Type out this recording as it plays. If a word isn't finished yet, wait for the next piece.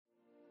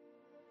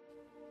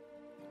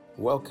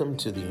Welcome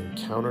to the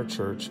Encounter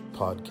Church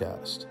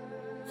podcast.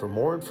 For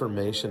more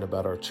information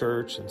about our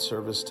church and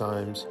service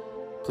times,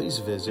 please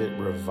visit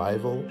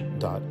revival.me.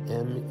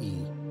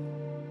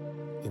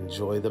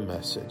 Enjoy the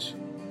message.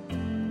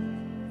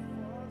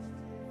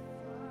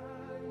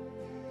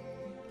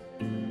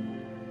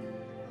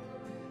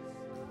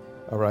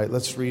 All right,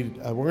 let's read.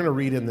 We're going to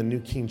read in the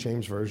New King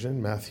James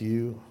Version,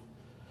 Matthew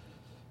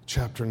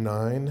chapter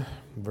 9,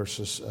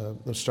 let's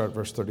start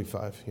verse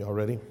 35. You all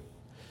ready?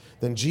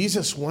 Then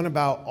Jesus went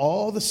about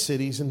all the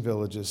cities and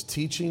villages,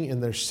 teaching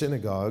in their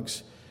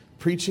synagogues,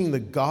 preaching the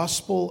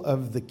gospel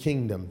of the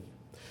kingdom,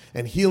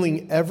 and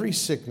healing every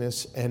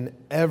sickness and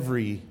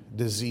every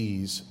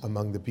disease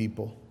among the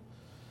people.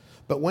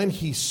 But when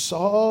he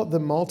saw the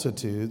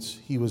multitudes,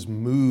 he was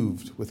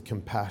moved with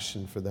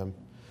compassion for them,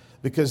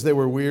 because they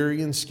were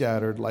weary and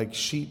scattered, like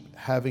sheep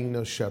having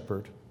no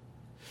shepherd.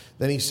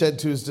 Then he said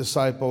to his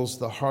disciples,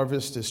 "The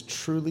harvest is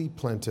truly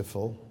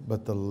plentiful,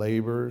 but the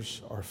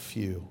laborers are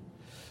few.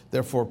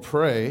 Therefore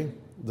pray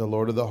the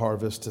Lord of the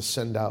harvest to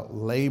send out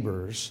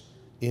laborers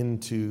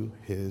into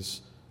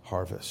his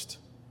harvest."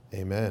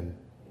 Amen.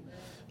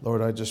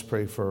 Lord, I just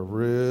pray for a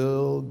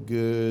real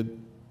good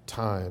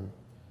time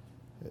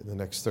in the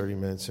next 30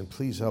 minutes. And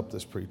please help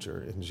this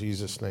preacher in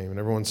Jesus' name. And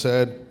everyone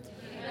said,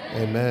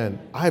 Amen.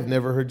 I've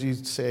never heard you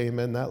say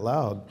amen that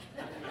loud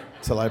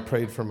till I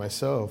prayed for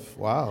myself.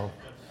 Wow.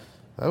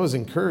 That was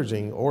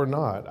encouraging or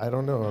not. I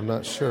don't know. I'm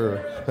not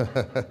sure.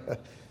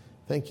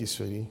 Thank you,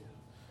 sweetie.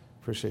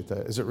 Appreciate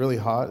that. Is it really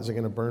hot? Is it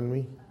going to burn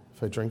me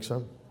if I drink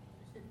some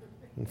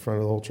in front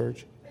of the whole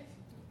church?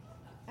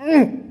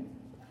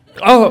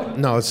 Oh,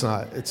 no, it's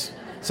not. It's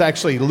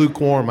actually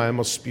lukewarm. I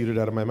almost spewed it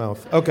out of my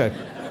mouth. Okay.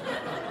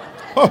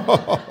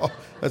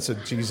 That's a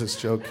Jesus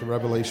joke, a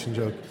Revelation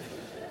joke.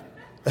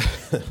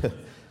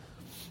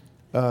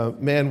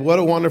 Man, what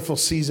a wonderful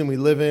season we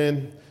live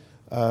in.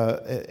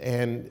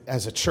 And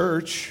as a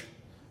church,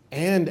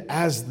 and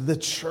as the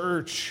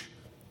church,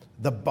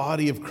 the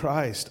body of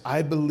Christ,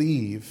 I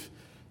believe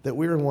that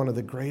we're in one of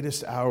the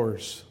greatest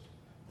hours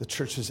the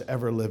church has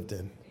ever lived in.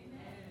 Amen.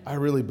 I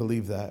really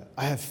believe that.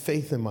 I have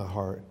faith in my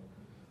heart.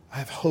 I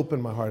have hope in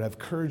my heart. I have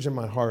courage in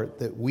my heart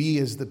that we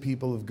as the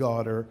people of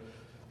God are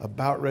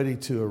about ready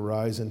to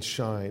arise and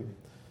shine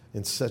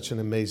in such an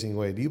amazing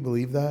way. Do you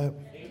believe that?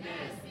 Amen.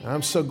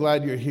 I'm so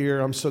glad you're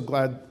here. I'm so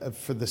glad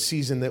for the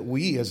season that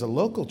we as a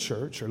local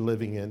church are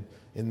living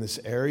in this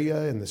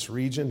area, in this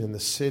region, in the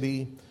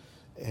city.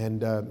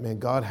 And man,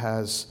 God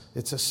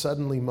it's a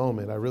suddenly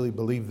moment. I really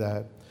believe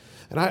that.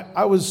 And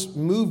I was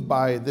moved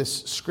by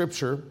this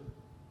scripture,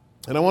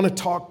 and I want to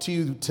talk to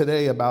you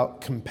today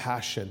about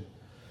compassion.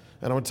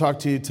 And I want to talk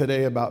to you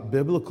today about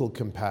biblical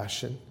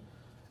compassion.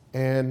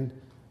 And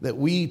that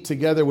we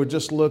together would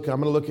just I'm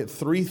going to look at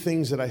three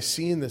things that I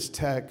see in this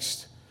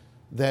text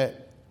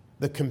that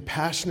the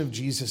compassion of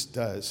Jesus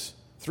does.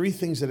 Three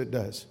things that it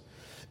does.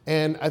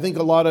 And I think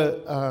a lot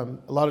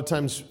of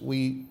times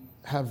we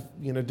have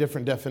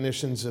different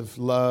definitions of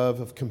love,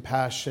 of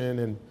compassion,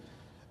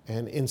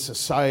 and in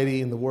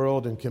society, in the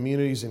world, in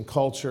communities, in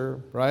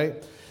culture,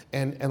 right?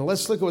 And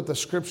let's look at what the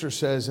scripture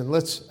says, and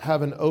let's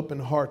have an open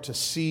heart to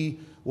see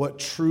what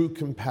true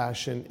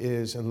compassion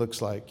is and looks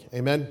like.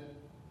 Amen?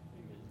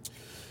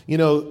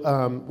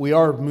 We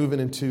are moving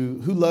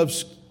into, who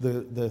loves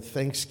the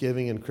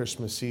Thanksgiving and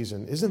Christmas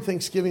season? Isn't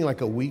Thanksgiving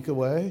like a week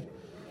away?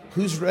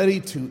 Who's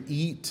ready to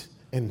eat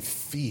and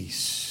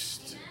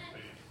feast?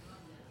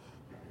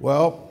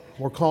 Well,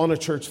 we're calling a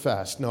church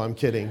fast. No, I'm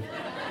kidding.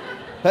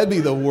 That'd be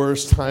the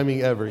worst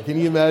timing ever. Can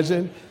you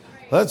imagine?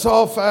 Let's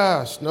all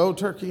fast. No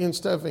turkey and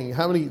stuffing.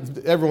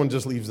 Everyone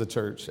just leaves the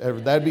church.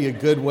 That'd be a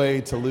good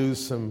way to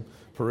lose some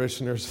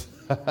parishioners.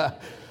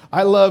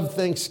 I love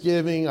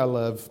Thanksgiving. I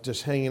love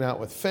just hanging out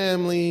with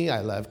family.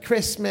 I love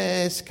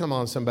Christmas. Come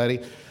on, somebody.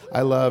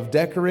 I love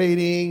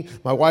decorating.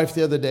 My wife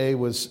the other day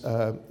was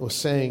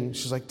saying,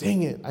 she's like,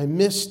 dang it, I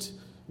missed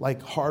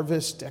like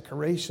harvest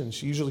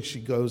decorations. Usually she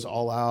goes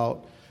all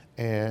out.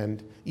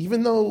 And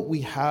even though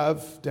we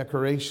have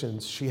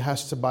decorations, she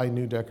has to buy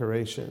new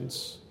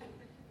decorations.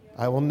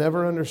 I will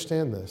never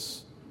understand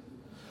this.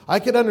 I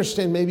could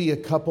understand maybe a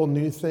couple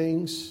new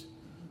things,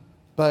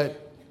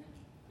 but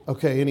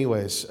okay,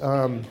 anyways.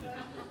 But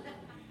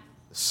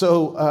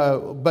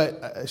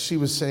she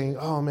was saying,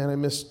 oh man, I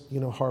missed,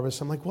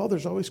 harvest. I'm like, well,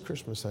 there's always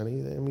Christmas,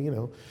 honey. I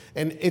mean,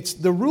 and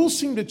the rules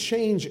seem to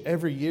change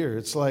every year.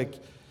 It's like,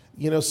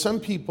 some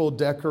people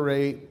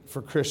decorate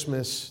for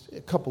Christmas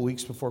a couple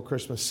weeks before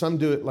Christmas. Some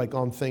do it like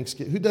on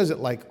Thanksgiving. Who does it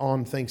like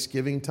on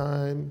Thanksgiving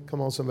time?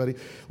 Come on, somebody.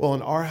 Well,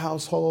 in our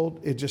household,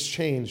 it just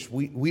changed.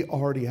 We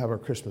already have our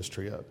Christmas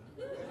tree up.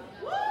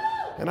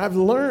 And I've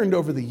learned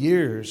over the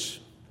years,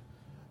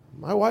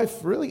 my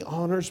wife really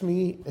honors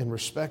me and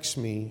respects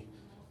me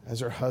as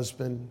her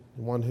husband,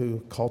 one who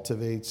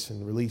cultivates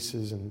and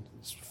releases and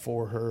is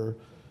for her.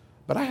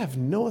 But I have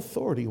no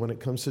authority when it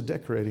comes to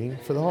decorating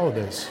for the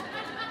holidays.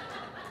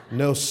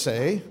 No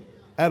say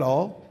at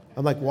all.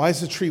 I'm like, why is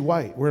the tree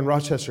white? We're in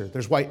Rochester.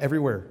 There's white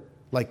everywhere.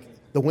 Like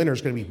the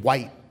winter's going to be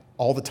white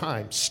all the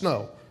time.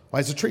 Snow.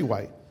 Why is the tree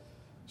white?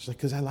 She's like,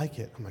 because I like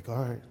it. I'm like, all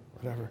right.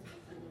 whatever.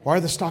 Why are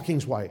the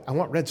stockings white? I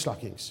want red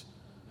stockings.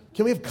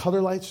 Can we have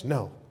color lights?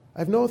 No. I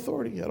have no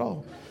authority at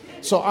all.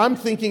 So I'm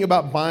thinking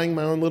about buying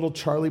my own little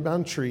Charlie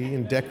Brown tree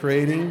and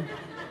decorating,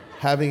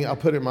 I'll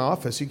put it in my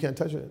office. You can't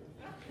touch it.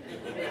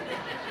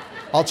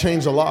 I'll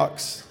change the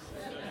locks.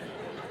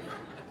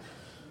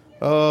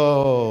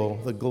 Oh,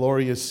 the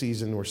glorious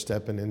season we're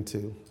stepping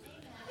into.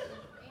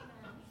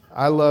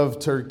 I love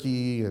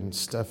turkey and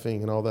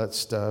stuffing and all that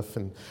stuff.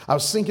 And I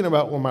was thinking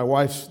about when my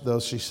wife,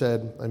 though, she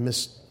said, I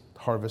miss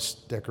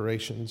harvest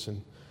decorations.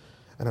 And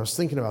I was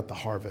thinking about the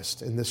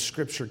harvest. And this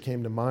scripture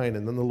came to mind.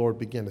 And then the Lord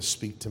began to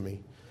speak to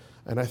me.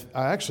 And I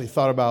actually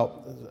thought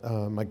about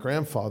my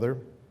grandfather,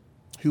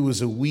 who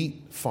was a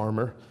wheat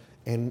farmer.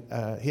 And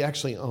he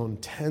actually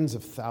owned tens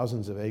of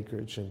thousands of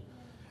acreage. And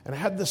I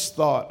had this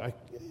thought,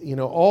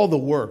 all the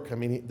work,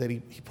 that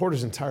he poured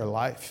his entire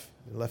life.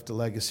 He left a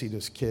legacy to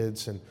his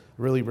kids, and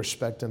really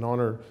respect and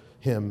honor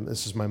him.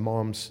 This is my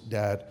mom's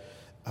dad.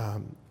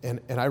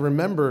 And I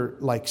remember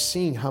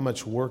seeing how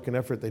much work and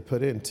effort they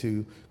put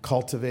into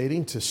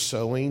cultivating, to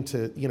sowing,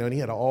 and he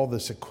had all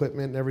this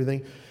equipment and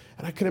everything.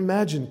 And I can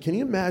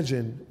you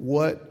imagine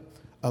what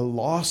a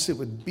loss it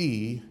would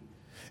be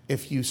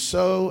if you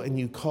sow and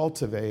you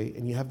cultivate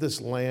and you have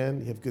this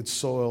land, you have good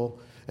soil,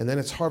 and then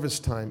it's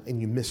harvest time and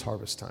you miss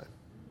harvest time.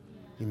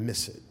 You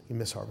miss it. You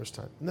miss harvest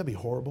time. Wouldn't that be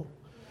horrible?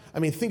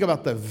 Think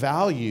about the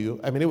value.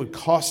 It would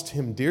cost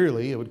him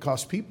dearly. It would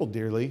cost people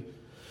dearly.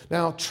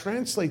 Now,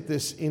 translate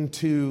this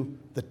into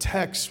the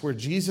text where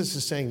Jesus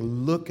is saying,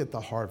 look at the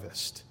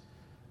harvest.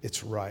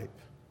 It's ripe.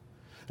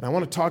 And I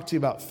want to talk to you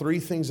about three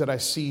things that I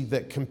see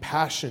that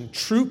compassion,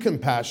 true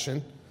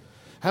compassion.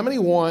 How many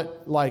want,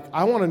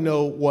 I want to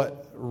know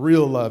what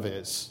real love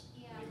is?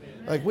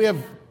 Yeah. We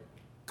have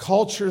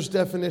culture's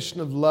definition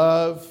of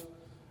love,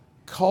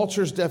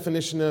 culture's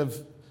definition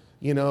of,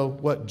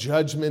 what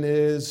judgment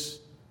is.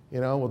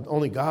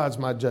 Only God's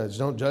my judge.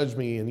 Don't judge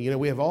me. And,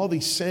 we have all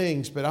these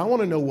sayings, but I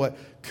want to know what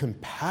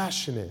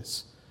compassion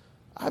is.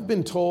 I've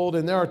been told,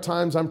 and there are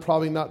times I'm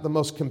probably not the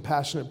most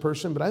compassionate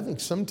person, but I think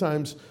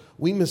sometimes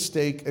we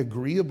mistake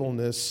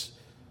agreeableness.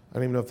 I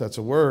don't even know if that's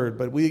a word,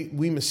 but we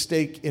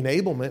mistake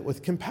enablement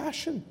with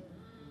compassion.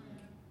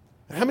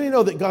 And how many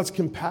know that God's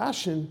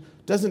compassion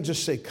doesn't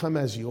just say, come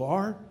as you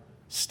are,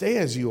 stay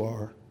as you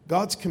are.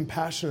 God's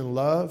compassion and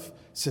love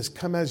says,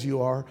 come as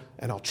you are,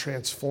 and I'll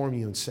transform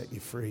you and set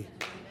you free.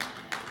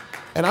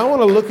 And I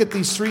want to look at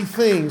these three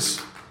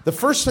things. The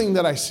first thing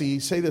that I see,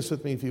 say this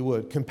with me if you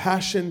would,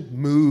 compassion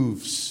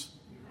moves.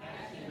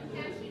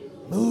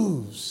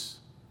 Moves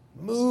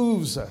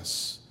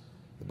us.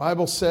 The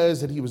Bible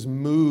says that he was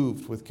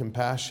moved with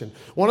compassion.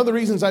 One of the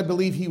reasons I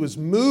believe he was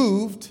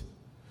moved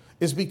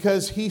is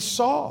because he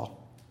saw.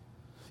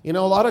 A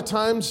lot of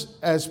times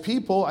as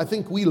people, I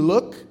think we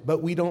look,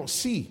 but we don't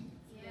see.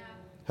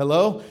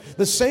 Hello?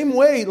 The same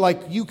way,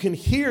 you can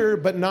hear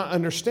but not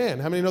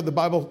understand. How many know the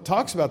Bible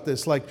talks about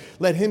this?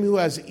 Let him who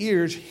has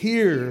ears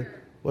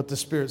hear what the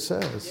Spirit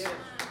says.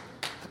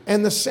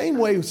 And the same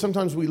way,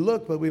 sometimes we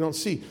look but we don't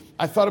see.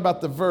 I thought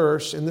about the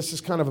verse, and this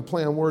is kind of a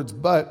play on words,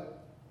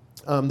 but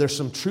there's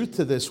some truth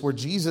to this where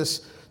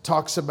Jesus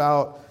talks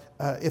about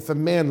if a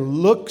man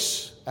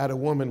looks at a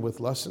woman with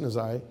lust in his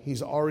eye,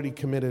 he's already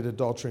committed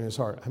adultery in his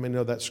heart. How many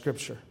know that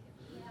scripture?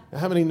 Now,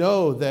 how many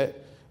know that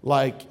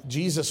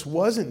Jesus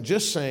wasn't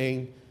just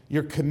saying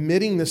you're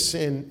committing the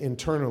sin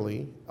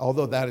internally,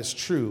 although that is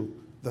true.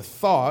 The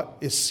thought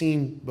is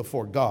seen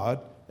before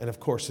God, and of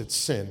course it's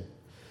sin.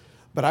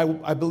 But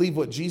I believe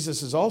what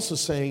Jesus is also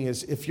saying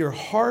is if your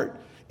heart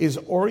is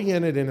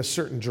oriented in a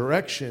certain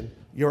direction,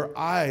 your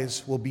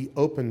eyes will be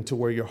open to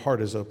where your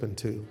heart is open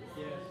to.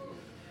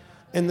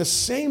 In the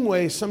same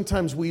way,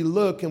 sometimes we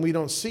look and we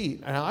don't see.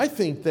 And I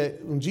think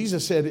that when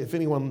Jesus said, if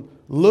anyone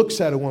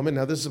looks at a woman,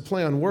 now this is a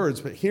play on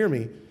words, but hear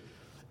me.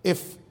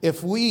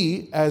 If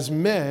we as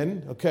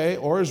men, okay,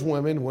 or as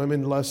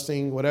women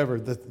lusting, whatever,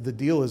 the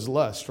deal is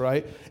lust,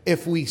 right?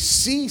 If we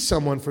see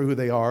someone for who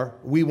they are,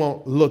 we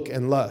won't look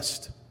and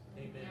lust.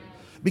 Amen.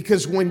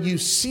 Because when you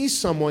see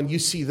someone, you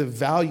see the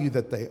value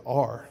that they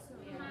are.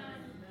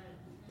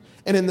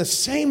 And in the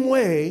same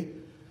way,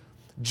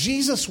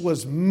 Jesus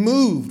was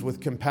moved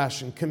with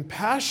compassion.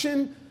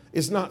 Compassion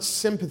is not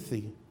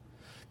sympathy.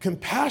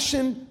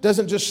 Compassion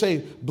doesn't just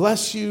say,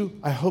 bless you,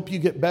 I hope you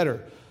get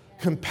better.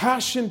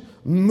 Compassion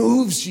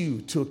moves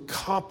you to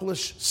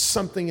accomplish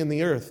something in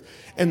the earth.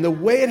 And the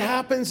way it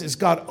happens is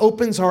God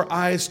opens our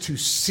eyes to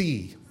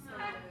see.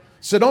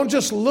 So don't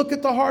just look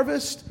at the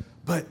harvest,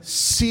 but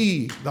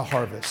see the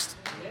harvest.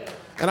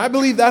 And I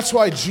believe that's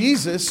why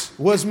Jesus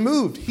was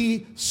moved.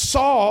 He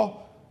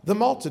saw the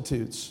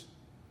multitudes.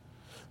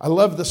 I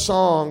love the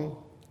song.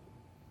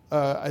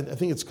 I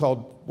think it's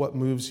called What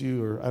Moves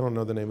You, or I don't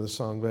know the name of the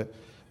song, but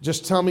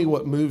just tell me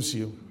what moves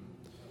you.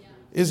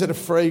 Is it a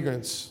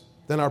fragrance?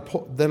 Then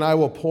I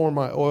will pour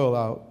my oil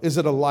out. Is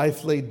it a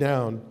life laid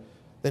down?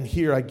 Then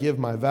here I give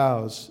my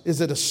vows.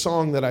 Is it a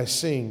song that I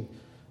sing?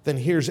 Then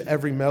here's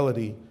every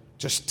melody.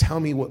 Just tell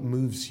me what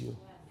moves you.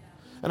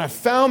 And I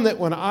found that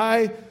when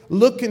I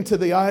look into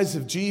the eyes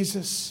of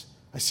Jesus,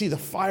 I see the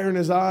fire in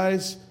his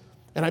eyes,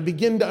 And I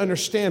begin to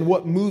understand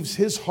what moves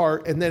his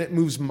heart, and then it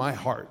moves my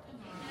heart.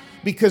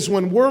 Because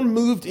when we're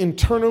moved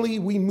internally,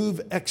 we move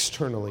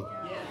externally.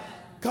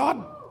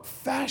 God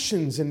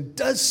fashions and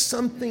does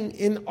something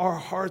in our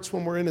hearts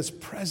when we're in his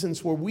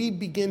presence where we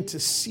begin to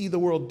see the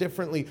world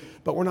differently,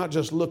 but we're not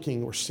just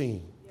looking, we're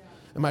seeing.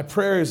 And my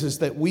prayer is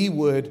that we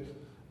would,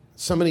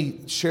 somebody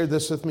shared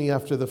this with me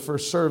after the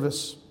first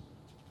service,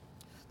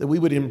 that we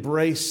would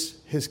embrace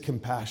his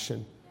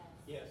compassion,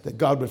 that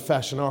God would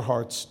fashion our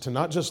hearts to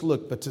not just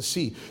look, but to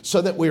see,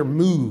 so that we're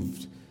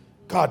moved.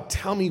 God,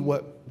 tell me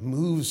what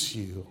moves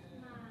you.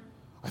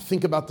 I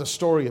think about the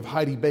story of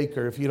Heidi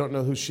Baker. If you don't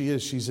know who she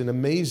is, she's an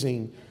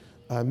amazing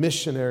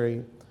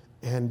missionary,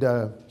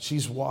 and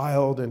she's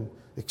wild and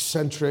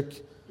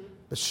eccentric,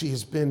 but she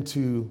has been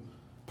to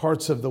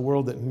parts of the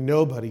world that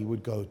nobody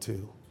would go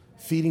to,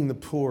 feeding the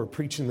poor,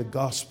 preaching the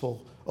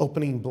gospel,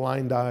 opening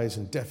blind eyes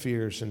and deaf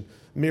ears, and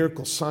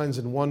miracle signs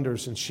and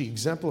wonders. And she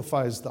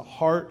exemplifies the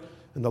heart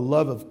and the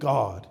love of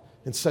God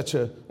in such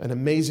an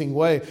amazing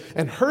way.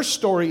 And her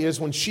story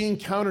is when she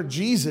encountered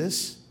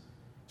Jesus,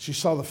 she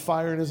saw the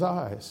fire in his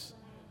eyes.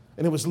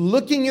 And it was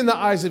looking in the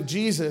eyes of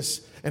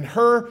Jesus and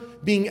her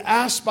being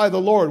asked by the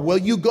Lord, will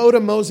you go to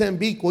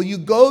Mozambique? Will you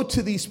go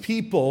to these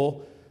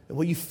people? And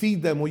will you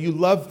feed them? Will you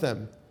love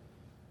them?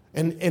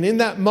 And in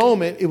that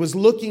moment, it was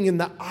looking in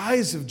the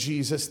eyes of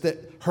Jesus that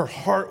her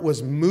heart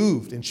was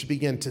moved. And she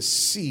began to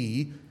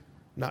see,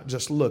 not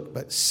just look,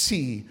 but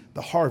see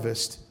the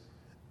harvest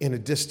in a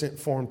distant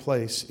foreign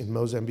place in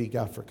Mozambique,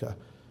 Africa.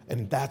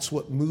 And that's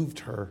what moved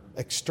her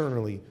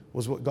externally,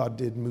 was what God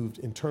did moved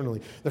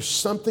internally. There's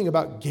something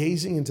about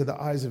gazing into the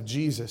eyes of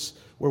Jesus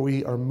where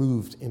we are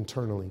moved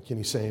internally. Can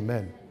you say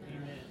amen?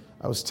 Amen.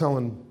 I was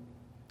telling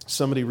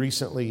somebody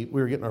recently, we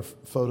were getting our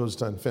photos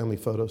done, family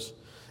photos,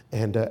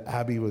 and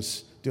Abby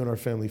was doing our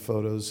family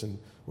photos, and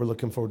we're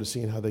looking forward to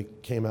seeing how they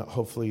came out.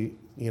 Hopefully,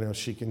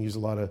 she can use a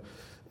lot of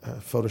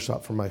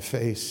Photoshop for my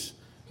face.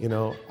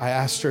 I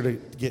asked her to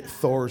get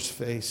Thor's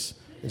face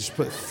and just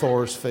put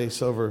Thor's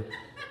face over.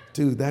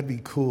 Dude, that'd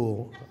be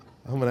cool.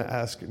 I'm going to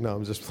ask her. No,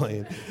 I'm just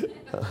playing.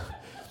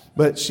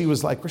 But she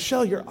was like,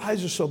 Rochelle, your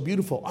eyes are so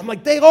beautiful. I'm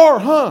like, they are,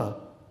 huh?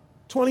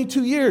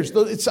 22 years.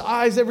 It's the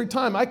eyes every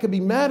time. I could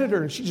be mad at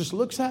her, and she just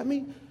looks at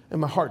me,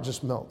 and my heart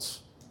just melts.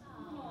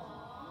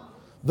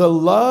 The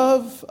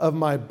love of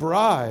my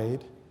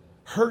bride,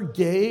 her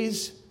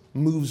gaze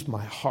moves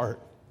my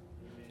heart.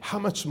 How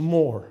much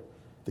more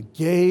the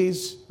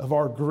gaze of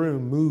our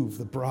groom move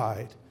the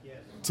bride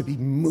to be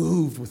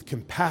moved with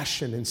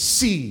compassion and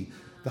see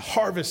the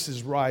harvest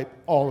is ripe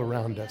all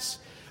around us.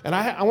 And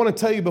I want to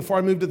tell you before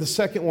I move to the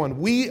second one,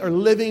 we are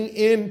living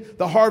in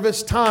the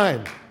harvest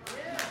time.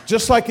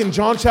 Just like in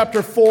John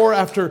chapter 4,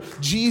 after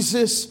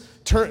Jesus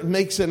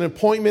makes an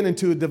appointment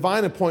into a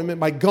divine appointment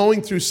by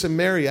going through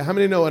Samaria. How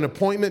many know an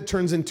appointment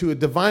turns into a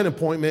divine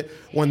appointment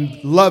when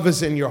love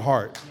is in your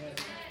heart?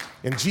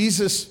 And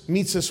Jesus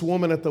meets this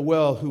woman at the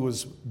well who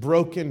was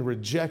broken,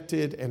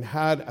 rejected, and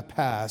had a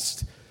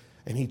past.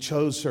 And he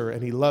chose her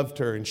and he loved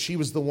her. And she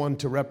was the one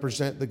to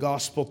represent the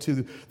gospel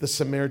to the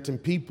Samaritan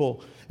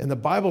people. And the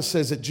Bible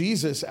says that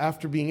Jesus,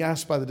 after being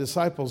asked by the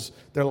disciples,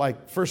 they're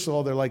like, first of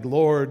all, they're like,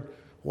 Lord,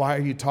 why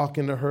are you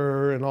talking to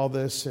her and all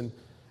this? And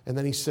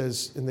then he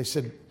says, and they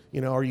said,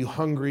 are you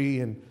hungry?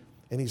 And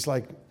he's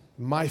like,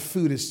 my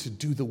food is to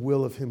do the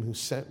will of him who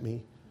sent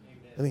me.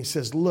 Amen. And he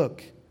says,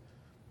 look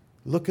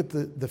at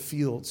the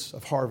fields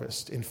of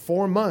harvest. In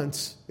 4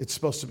 months, it's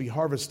supposed to be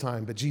harvest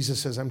time. But Jesus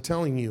says, I'm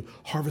telling you,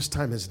 harvest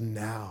time is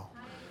now.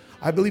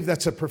 I believe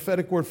that's a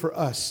prophetic word for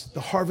us.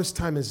 The harvest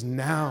time is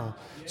now.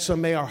 So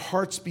may our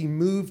hearts be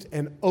moved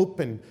and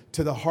open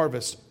to the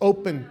harvest,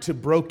 open to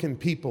broken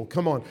people.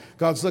 Come on.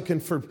 God's looking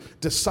for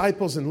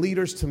disciples and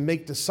leaders to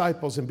make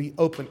disciples and be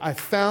open. I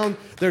found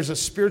there's a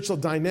spiritual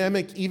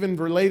dynamic even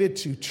related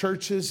to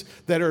churches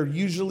that are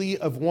usually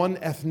of one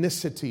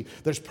ethnicity.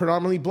 There's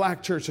predominantly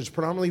black churches,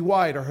 predominantly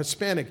white or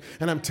Hispanic.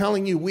 And I'm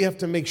telling you, we have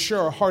to make sure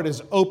our heart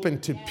is open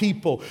to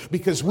people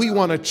because we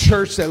want a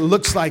church that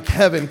looks like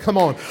heaven. Come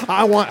on.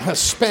 I want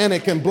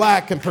Hispanic and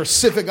black and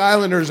Pacific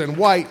Islanders and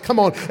white. Come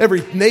on.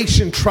 Every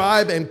nation,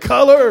 tribe, and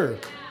color.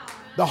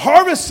 The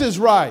harvest is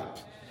ripe.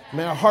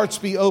 May our hearts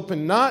be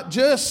open, not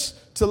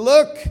just to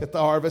look at the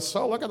harvest.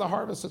 Oh, look at the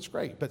harvest, that's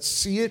great. But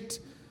see it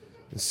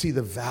and see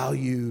the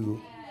value.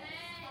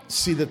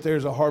 See that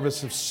there's a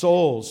harvest of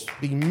souls.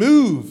 Be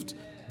moved.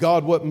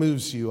 God, what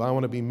moves you? I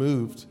want to be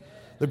moved.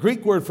 The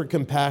Greek word for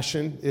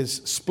compassion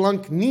is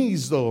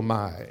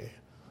splanchnizomai.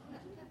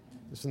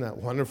 Isn't that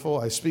wonderful?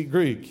 I speak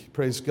Greek.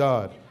 Praise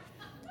God.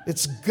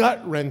 It's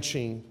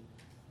gut-wrenching.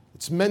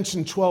 It's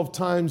mentioned 12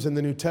 times in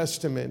the New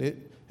Testament.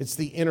 It's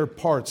the inner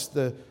parts.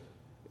 The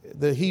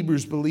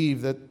Hebrews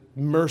believe that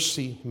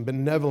mercy and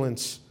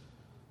benevolence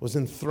was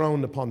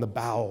enthroned upon the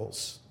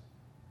bowels.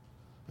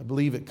 I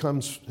believe it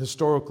comes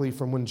historically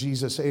from when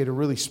Jesus ate a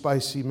really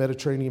spicy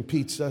Mediterranean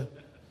pizza.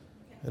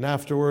 And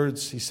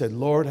afterwards, he said,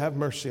 Lord, have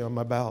mercy on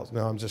my bowels.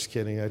 No, I'm just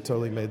kidding. I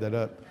totally made that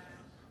up.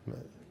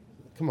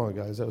 Come on,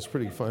 guys. That was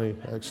pretty funny,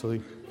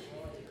 actually.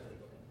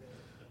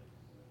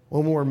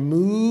 When we're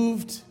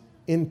moved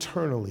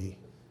internally,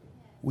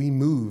 we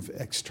move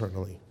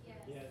externally.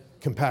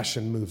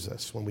 Compassion moves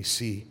us when we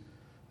see,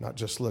 not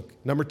just look.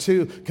 Number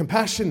 2,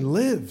 compassion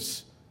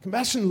lives.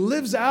 Compassion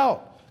lives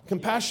out.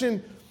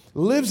 Compassion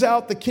lives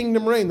out the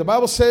kingdom reign. The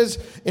Bible says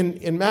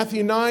in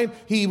Matthew 9,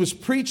 he was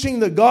preaching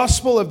the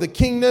gospel of the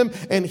kingdom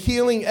and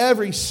healing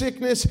every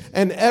sickness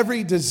and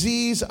every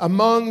disease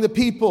among the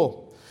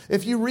people.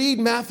 If you read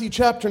Matthew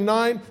chapter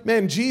 9,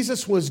 man,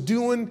 Jesus was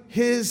doing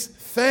his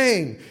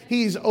thing.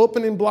 He's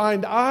opening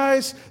blind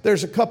eyes.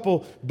 There's a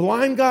couple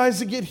blind guys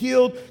that get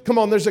healed. Come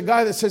on, there's a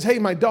guy that says, hey,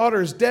 my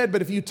daughter is dead,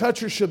 but if you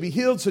touch her, she'll be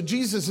healed. So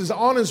Jesus is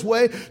on his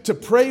way to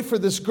pray for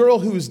this girl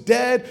who's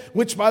dead,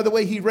 which, by the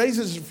way, he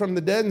raises her from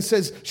the dead and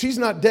says, she's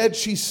not dead,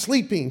 she's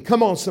sleeping.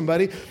 Come on,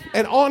 somebody.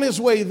 And on his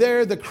way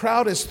there, the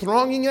crowd is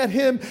thronging at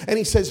him, and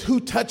he says, who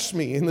touched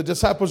me? And the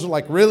disciples are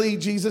like, really,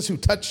 Jesus, who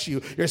touched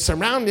you? You're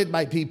surrounded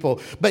by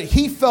people. But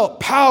he felt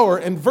power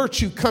and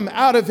virtue come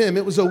out of him.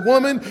 It was a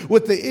woman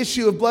with the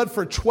issue of blood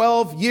for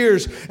 12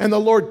 years, and the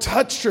Lord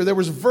touched her. There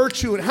was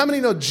virtue. And how many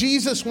know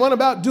Jesus went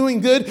about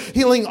doing good,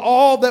 healing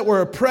all that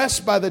were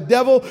oppressed by the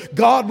devil?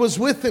 God was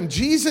with him.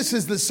 Jesus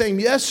is the same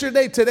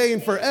yesterday, today,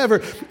 and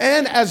forever.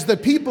 And as the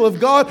people of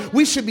God,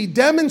 we should be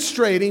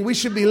demonstrating, we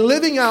should be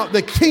living out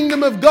the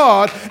kingdom of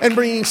God and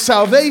bringing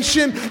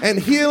salvation and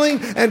healing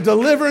and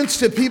deliverance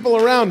to people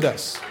around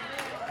us.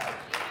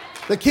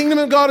 The kingdom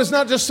of God is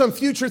not just some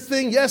future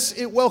thing. Yes,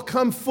 it will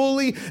come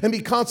fully and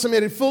be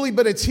consummated fully,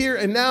 but it's here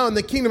and now, and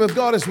the kingdom of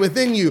God is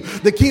within you.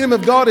 The kingdom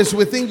of God is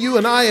within you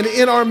and I and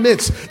in our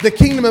midst. The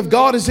kingdom of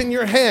God is in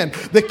your hand.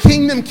 The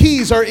kingdom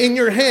keys are in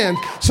your hand.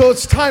 So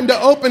it's time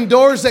to open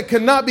doors that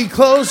cannot be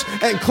closed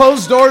and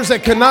close doors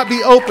that cannot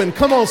be opened.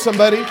 Come on,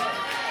 somebody.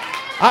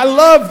 I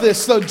love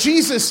this. So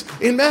Jesus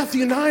in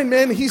Matthew 9,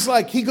 man,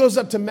 he goes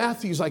up to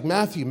Matthew. He's like,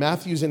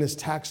 Matthew's in his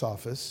tax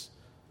office.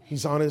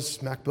 He's on his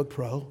MacBook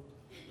Pro,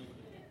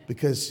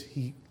 because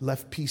he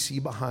left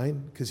PC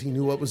behind because he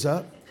knew what was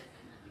up.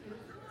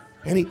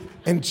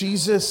 And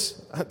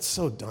Jesus, that's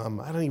so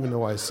dumb. I don't even know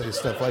why I say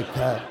stuff like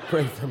that.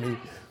 Pray for me.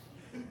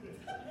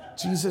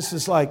 Jesus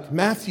is like,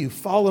 Matthew,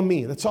 follow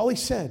me. That's all he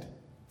said.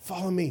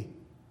 Follow me.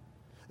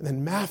 And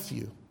then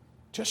Matthew,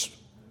 just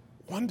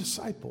one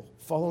disciple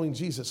following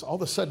Jesus. All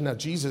of a sudden now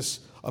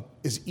Jesus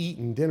is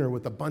eating dinner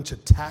with a bunch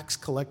of tax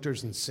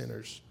collectors and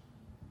sinners.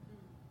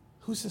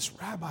 Who's this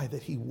rabbi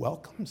that he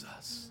welcomes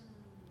us?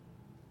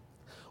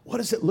 What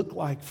does it look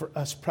like for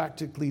us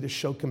practically to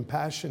show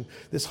compassion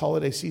this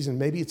holiday season?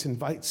 Maybe it's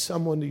invite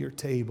someone to your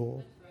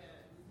table.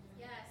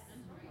 Yes.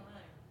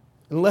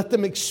 And let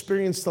them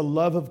experience the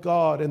love of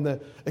God and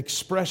the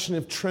expression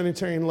of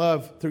Trinitarian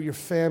love through your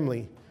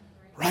family.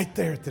 Right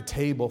there at the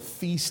table,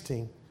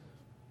 feasting,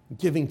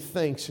 giving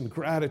thanks and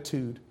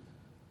gratitude.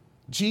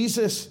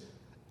 Jesus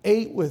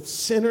ate with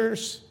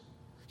sinners.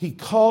 He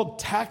called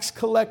tax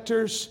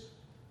collectors.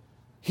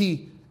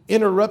 He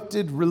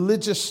interrupted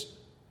religious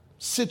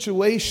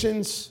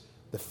situations.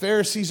 The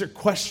Pharisees are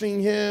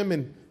questioning him,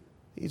 and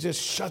he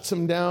just shuts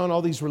them down,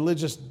 all these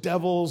religious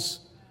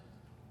devils.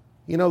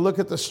 You know, look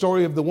at the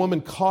story of the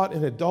woman caught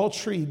in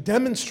adultery. He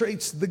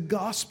demonstrates the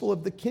gospel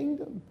of the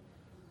kingdom.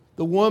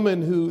 The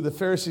woman who the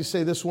Pharisees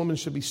say this woman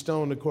should be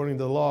stoned according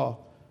to the law.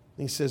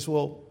 And he says,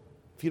 well,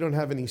 if you don't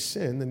have any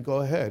sin, then go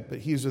ahead. But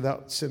he's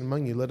without sin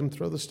among you. Let him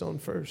throw the stone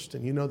first.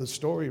 And you know the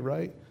story,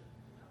 right?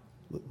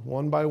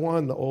 One by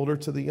one, the older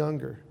to the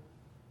younger,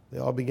 they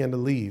all began to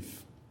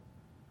leave.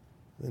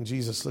 Then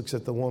Jesus looks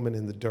at the woman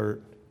in the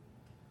dirt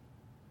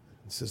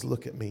and says,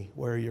 look at me.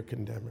 Where are your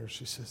condemners?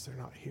 She says, they're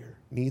not here.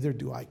 Neither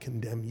do I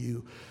condemn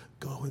you.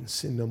 Go and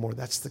sin no more.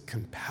 That's the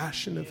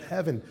compassion of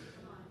heaven.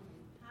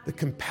 The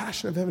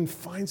compassion of heaven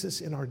finds us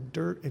in our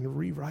dirt and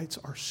rewrites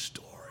our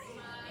story.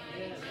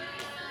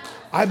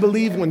 I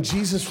believe when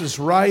Jesus was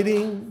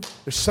writing,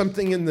 there's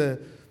something in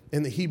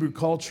the Hebrew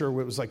culture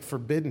where it was like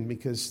forbidden,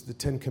 because the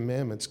 10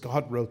 Commandments,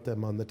 God wrote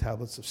them on the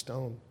tablets of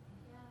stone.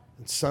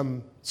 And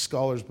some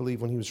scholars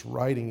believe when he was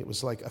writing, it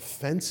was like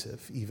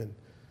offensive even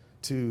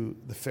to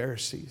the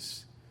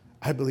Pharisees.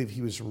 I believe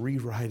he was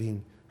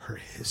rewriting her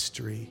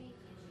history.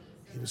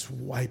 He was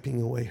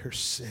wiping away her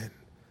sin.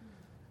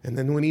 And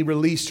then when he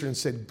released her and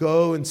said,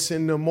 go and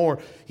sin no more,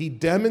 he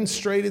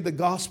demonstrated the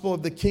gospel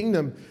of the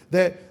kingdom,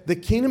 that the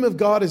kingdom of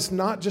God is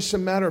not just a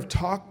matter of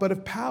talk, but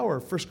of power.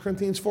 1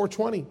 Corinthians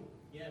 4:20.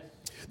 Yes.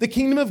 The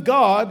kingdom of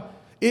God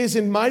is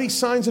in mighty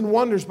signs and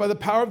wonders by the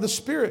power of the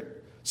Spirit.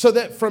 So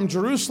that from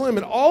Jerusalem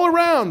and all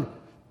around,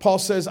 Paul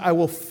says, I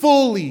will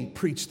fully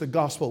preach the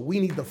gospel. We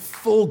need the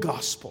full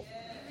gospel.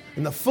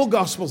 And the full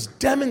gospel is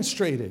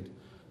demonstrated.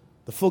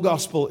 The full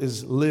gospel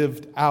is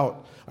lived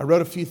out. I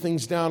wrote a few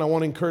things down I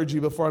want to encourage you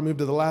before I move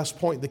to the last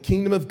point. The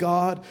kingdom of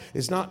God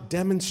is not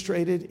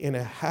demonstrated in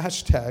a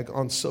hashtag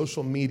on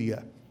social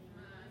media.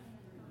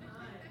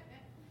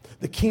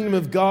 The kingdom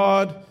of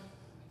God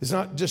is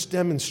not just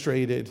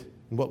demonstrated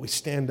in what we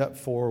stand up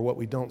for or what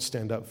we don't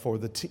stand up for.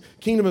 The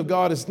kingdom of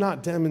God is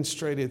not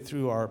demonstrated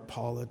through our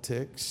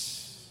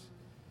politics,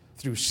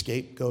 through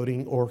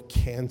scapegoating or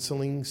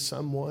canceling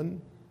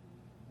someone.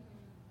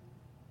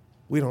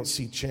 We don't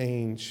see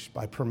change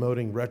by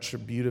promoting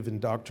retributive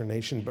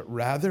indoctrination, but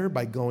rather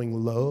by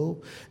going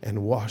low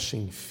and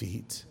washing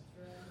feet.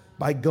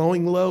 By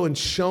going low and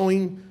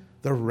showing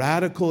the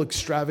radical,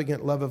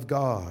 extravagant love of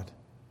God.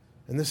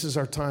 And this is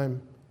our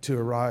time to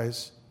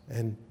arise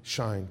and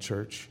shine,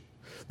 church.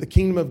 The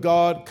kingdom of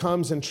God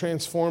comes and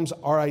transforms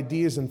our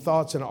ideas and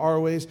thoughts in our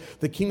ways.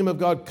 The kingdom of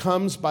God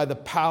comes by the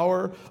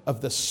power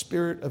of the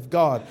Spirit of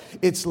God.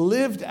 It's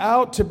lived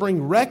out to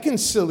bring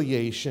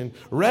reconciliation,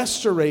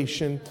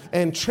 restoration,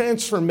 and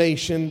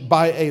transformation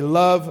by a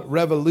love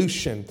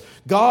revolution.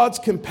 God's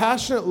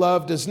compassionate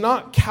love does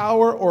not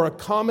cower or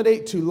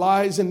accommodate to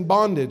lies and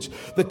bondage.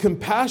 The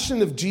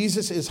compassion of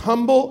Jesus is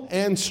humble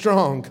and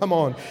strong. Come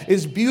on.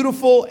 Is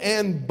beautiful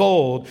and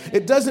bold.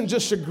 It doesn't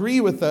just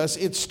agree with us.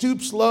 It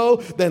stoops low,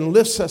 then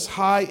lifts us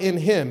high in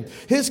Him.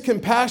 His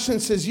compassion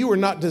says you were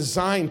not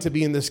designed to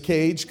be in this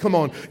cage. Come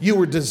on. You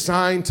were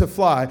designed to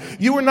fly.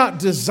 You were not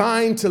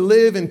designed to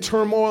live in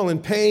turmoil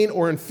and pain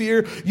or in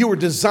fear. You were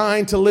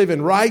designed to live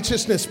in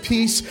righteousness,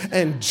 peace,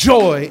 and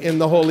joy in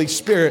the Holy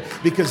Spirit,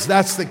 because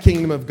that's the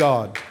kingdom of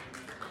God.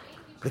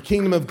 The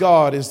kingdom of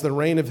God is the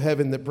reign of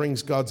heaven that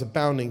brings God's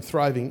abounding,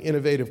 thriving,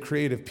 innovative,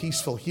 creative,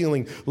 peaceful,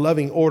 healing,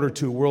 loving order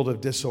to a world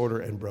of disorder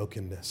and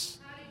brokenness.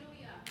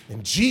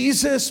 And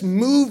Jesus,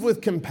 moved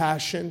with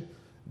compassion,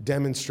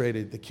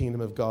 demonstrated the kingdom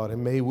of God.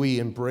 And may we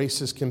embrace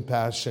His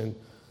compassion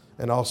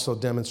and also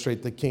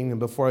demonstrate the kingdom.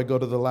 Before I go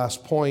to the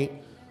last point,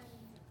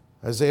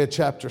 Isaiah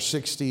chapter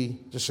 60,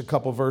 just a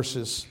couple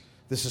verses.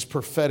 This is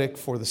prophetic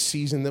for the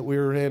season that we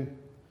are in.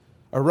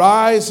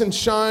 Arise and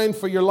shine,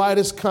 for your light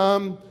has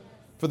come,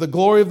 for the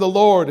glory of the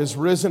Lord is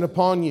risen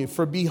upon you.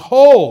 For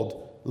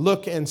behold,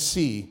 look and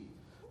see.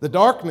 The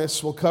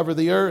darkness will cover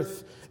the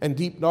earth, and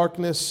deep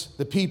darkness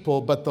the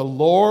people, but the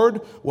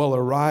Lord will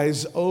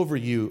arise over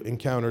you,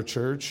 Encounter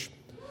Church,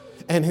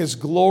 and His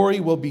glory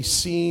will be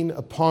seen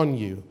upon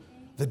you.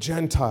 The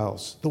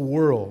Gentiles, the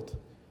world,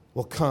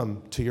 will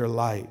come to your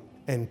light,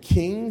 and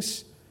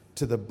kings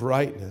to the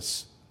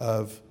brightness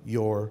of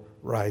your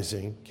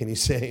rising. Can you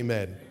say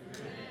amen?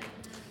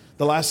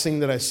 The last thing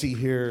that I see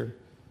here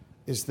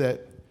is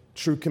that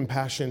true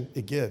compassion,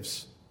 it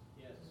gives.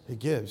 It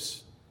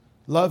gives.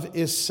 Love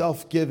is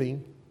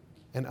self-giving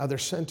and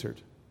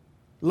other-centered.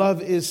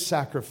 Love is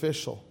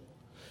sacrificial.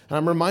 And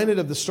I'm reminded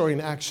of the story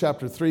in Acts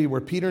chapter 3 where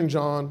Peter and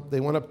John,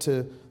 they went up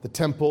to the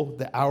temple,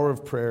 the hour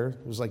of prayer.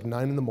 It was like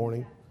 9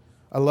 a.m.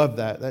 I love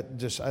that. That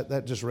just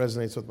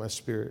resonates with my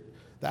spirit.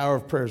 The hour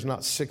of prayer is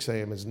not 6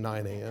 a.m., it's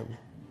 9 a.m.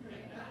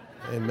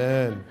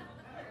 Amen.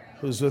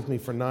 Who's with me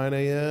for 9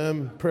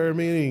 a.m. prayer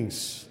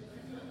meetings?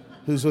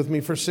 Who's with me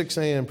for 6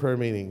 a.m. prayer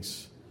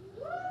meetings?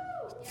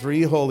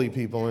 3 holy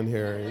people in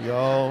here.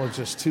 Y'all are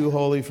just too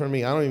holy for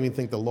me. I don't even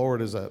think the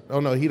Lord is up.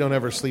 Oh, no, He don't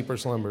ever sleep or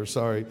slumber.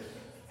 Sorry.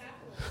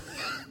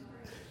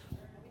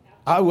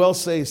 I will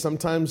say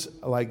sometimes,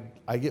 like,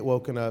 I get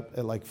woken up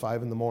at like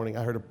 5 a.m.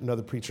 I heard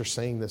another preacher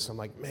saying this. I'm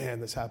like, man,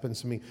 this happens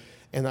to me.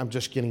 And I'm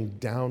just getting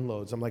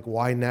downloads. I'm like,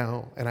 why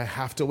now? And I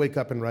have to wake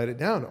up and write it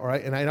down, all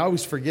right? And I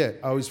always forget.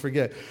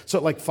 So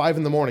at like 5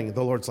 a.m,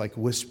 the Lord's like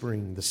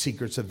whispering the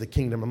secrets of the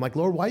kingdom. I'm like,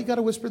 Lord, why you got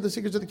to whisper the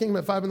secrets of the kingdom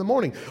at 5 a.m?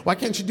 Why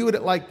can't you do it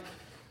at like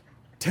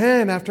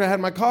 10 after I had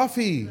my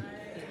coffee?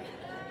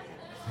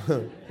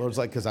 Lord's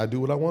like, because I do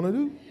what I want to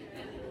do.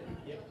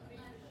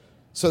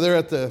 So they're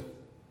at the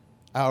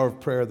hour of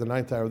prayer, the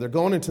 9th hour. They're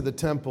going into the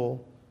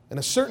temple, and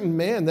a certain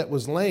man that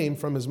was lame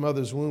from his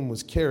mother's womb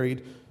was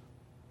carried,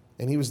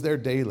 and he was there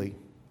daily,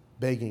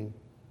 begging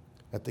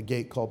at the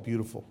gate called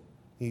Beautiful.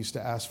 He used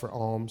to ask for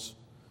alms.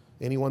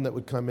 Anyone that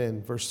would come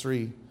in. Verse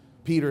 3,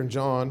 Peter and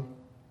John,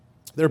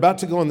 they're about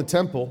to go in the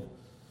temple,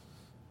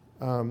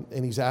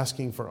 and he's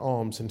asking for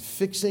alms. And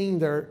fixing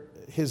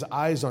his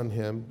eyes on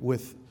him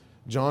with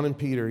John and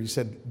Peter,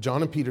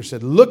 John and Peter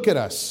said, look at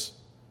us.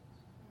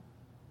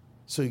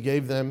 So he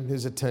gave them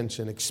his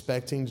attention,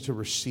 expecting to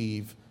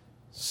receive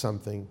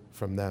something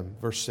from them.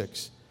 Verse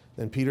 6,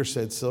 then Peter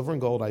said, silver and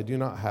gold I do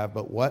not have,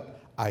 but what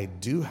I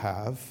do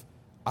have,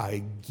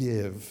 I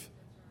give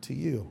to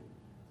you.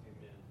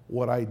 Amen.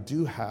 What I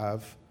do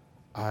have,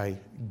 I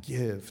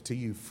give to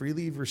you.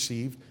 Freely you've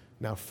received,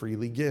 now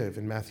freely give.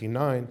 In Matthew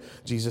 9,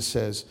 Jesus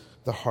says,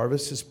 the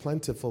harvest is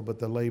plentiful, but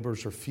the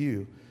laborers are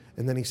few.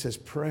 And then he says,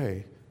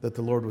 pray that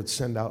the Lord would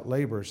send out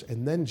laborers.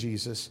 And then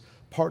Jesus,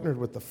 partnered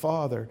with the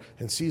Father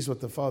and sees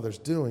what the Father's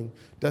doing,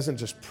 doesn't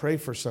just pray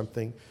for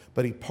something,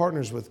 but he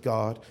partners with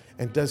God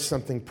and does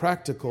something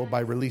practical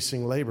by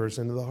releasing laborers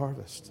into the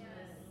harvest.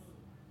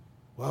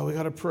 Well, we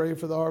got to pray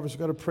for the harvest. We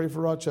got to pray for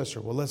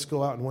Rochester. Well, let's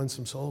go out and win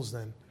some souls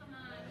then.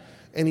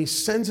 And he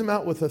sends them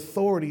out with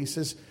authority. He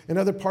says, in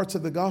other parts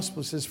of the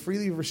gospel, he says,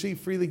 freely receive,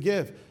 freely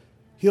give.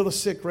 Heal the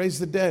sick, raise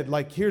the dead.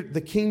 Like here, the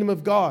kingdom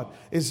of God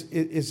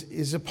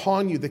is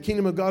upon you. The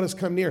kingdom of God has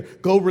come near.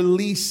 Go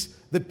release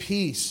the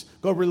peace.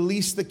 Go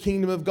release the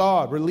kingdom of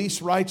God.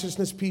 Release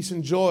righteousness, peace,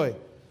 and joy.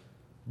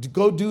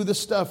 Go do the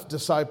stuff,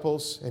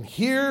 disciples. And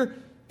here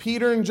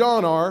Peter and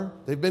John are.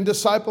 They've been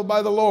discipled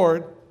by the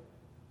Lord.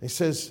 He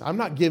says, I'm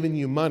not giving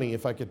you money,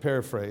 if I could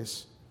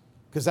paraphrase,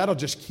 because that'll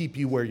just keep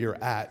you where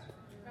you're at.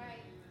 Right.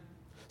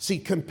 See,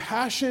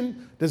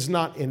 compassion does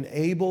not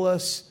enable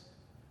us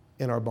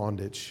in our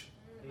bondage.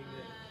 Amen.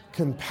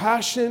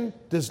 Compassion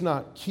does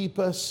not keep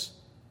us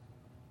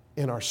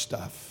in our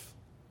stuff.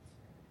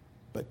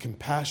 But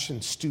compassion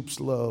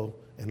stoops low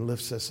and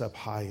lifts us up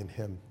high in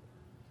him.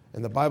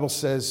 And the Bible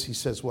says, he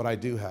says, what I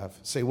do have.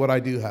 Say, what I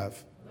do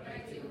have. What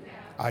I do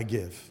have. I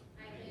give.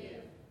 I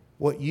give.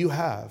 What you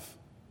have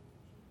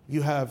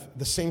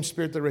the same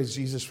Spirit that raised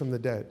Jesus from the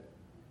dead,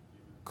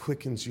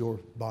 quickens your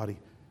body.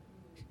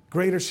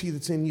 Greater is he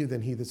that's in you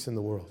than he that's in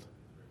the world.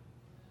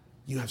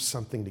 You have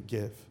something to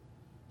give.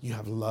 You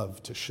have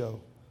love to show.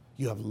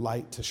 You have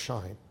light to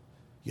shine.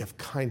 You have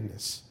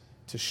kindness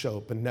to show,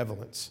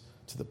 benevolence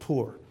to the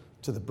poor,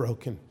 to the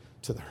broken,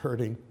 to the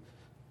hurting.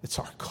 It's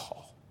our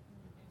call.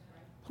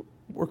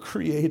 We're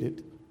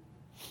created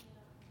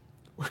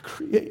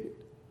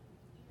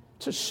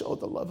to show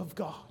the love of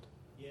God.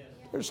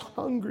 There's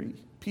hungry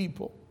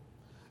people,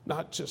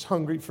 not just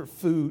hungry for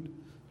food,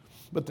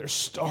 but they're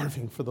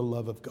starving for the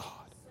love of God.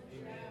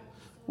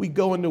 We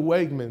go into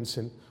Wegmans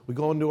and we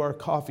go into our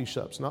coffee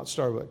shops, not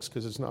Starbucks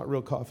because it's not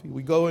real coffee.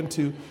 We go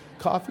into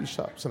coffee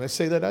shops, and I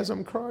say that as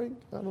I'm crying.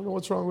 I don't know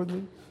what's wrong with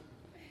me.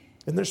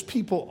 And there's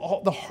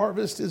people, the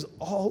harvest is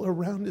all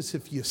around us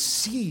if you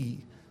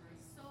see.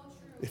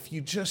 If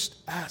you just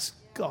ask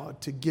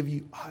God to give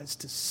you eyes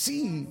to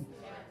see,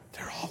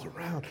 they're all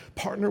around.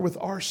 Partner with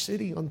our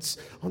city on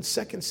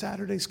second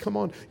Saturdays. Come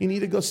on, you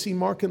need to go see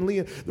Mark and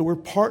Leah. We're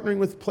partnering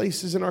with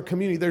places in our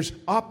community. There's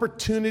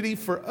opportunity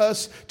for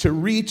us to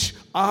reach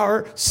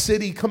our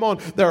city. Come on,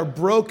 there are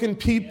broken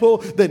people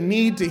that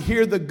need to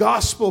hear the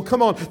gospel.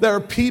 Come on, there are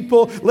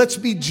people. Let's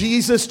be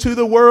Jesus to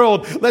the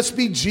world. Let's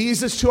be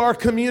Jesus to our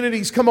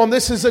communities. Come on,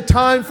 this is a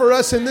time for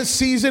us in this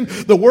season.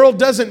 The world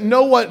doesn't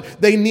know what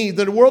they need.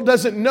 The world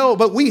doesn't know,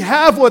 but we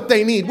have what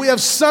they need. We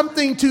have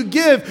something to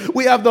give.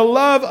 We have the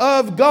love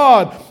of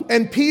God.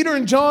 And Peter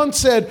and John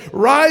said,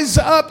 rise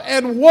up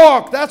and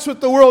walk. That's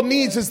what the world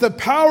needs, is the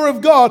power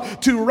of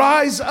God to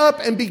rise up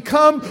and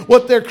become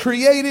what they're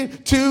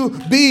created to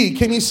be.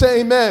 Can you say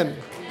amen?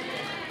 Amen.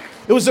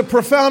 It was a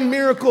profound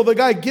miracle. The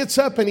guy gets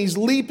up and he's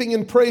leaping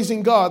and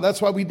praising God.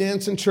 That's why we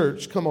dance in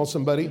church. Come on,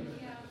 somebody.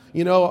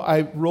 You know,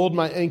 I rolled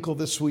my ankle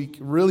this week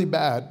really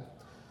bad.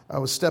 I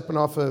was stepping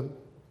off a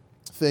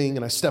thing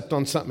and I stepped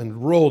on something and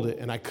rolled it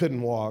and I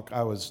couldn't walk.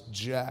 I was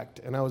jacked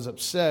and I was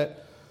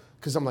upset.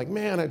 Because I'm like,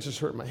 man, I just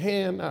hurt my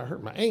hand, I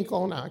hurt my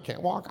ankle, now I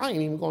can't walk. I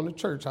ain't even going to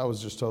church. I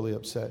was just totally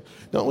upset.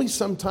 Don't we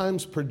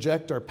sometimes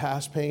project our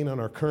past pain on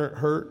our current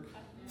hurt,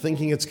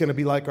 thinking it's going to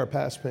be like our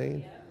past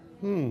pain?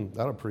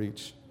 That'll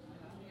preach.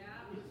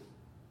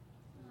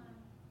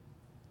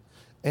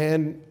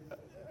 And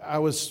I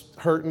was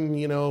hurting,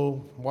 you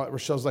know,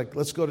 Rochelle's like,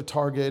 let's go to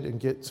Target and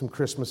get some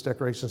Christmas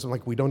decorations. I'm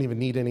like, we don't even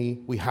need any.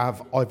 We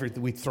have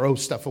everything. We throw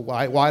stuff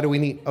away. Why do we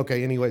need?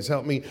 Okay, anyways,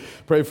 help me.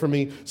 Pray for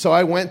me. So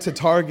I went to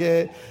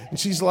Target, and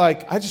she's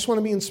like, I just want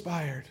to be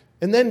inspired.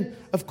 And then,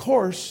 of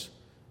course,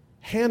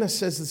 Hannah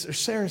says this, or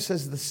Sarah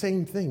says the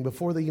same thing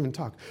before they even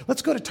talk.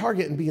 Let's go to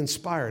Target and be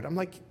inspired. I'm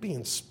like, be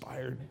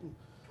inspired?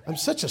 I'm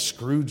such a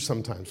Scrooge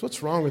sometimes.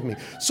 What's wrong with me?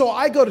 So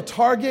I go to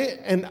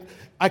Target, and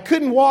I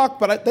couldn't walk,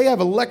 but they have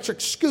electric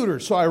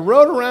scooters. So I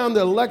rode around the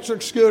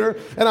electric scooter,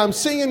 and I'm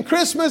singing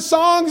Christmas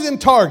songs in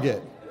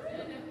Target.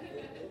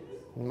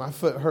 And my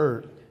foot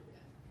hurt.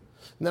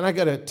 And then I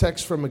got a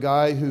text from a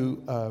guy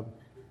who,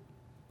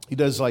 he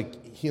does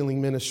like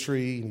healing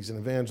ministry, and he's an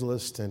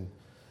evangelist and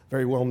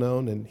very well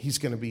known, and he's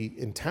going to be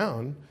in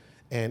town.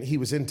 And he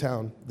was in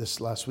town this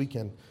last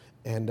weekend,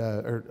 and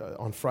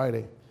on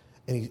Friday.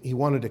 And he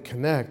wanted to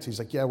connect. He's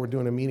like, yeah, we're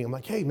doing a meeting. I'm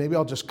like, hey, maybe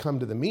I'll just come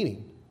to the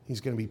meeting. He's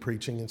going to be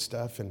preaching and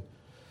stuff. And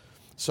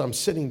so I'm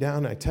sitting down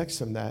and I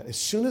text him that. As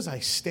soon as I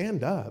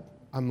stand up,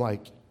 I'm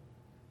like,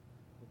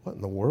 what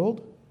in the world?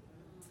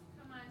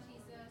 Come on,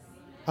 Jesus.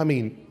 I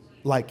mean,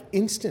 like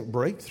instant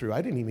breakthrough.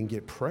 I didn't even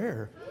get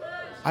prayer.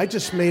 I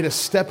just made a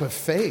step of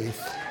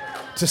faith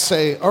to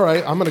say, all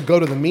right, I'm going to go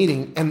to the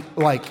meeting. And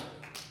like,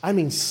 I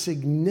mean,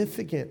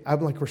 significant.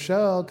 I'm like,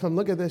 Rochelle, come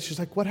look at this. She's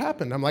like, what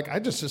happened? I'm like, I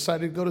just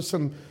decided to go to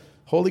some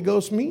Holy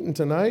Ghost meeting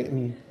tonight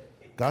and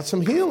got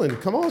some healing.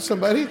 Come on,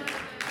 somebody.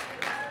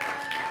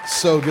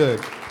 So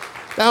good.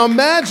 Now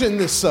imagine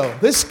this though.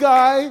 This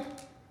guy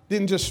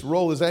didn't just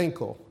roll his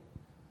ankle.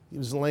 He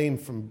was lame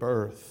from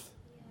birth.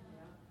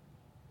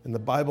 And the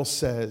Bible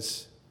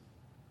says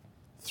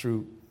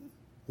through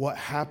what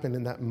happened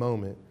in that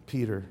moment,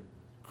 Peter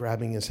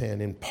grabbing his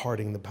hand,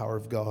 imparting the power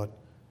of God,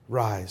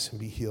 rise and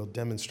be healed,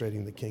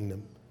 demonstrating the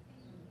kingdom.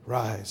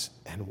 Rise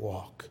and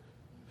walk.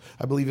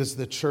 I believe as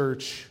the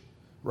church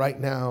right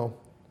now,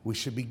 we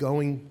should be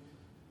going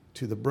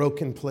to the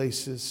broken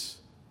places,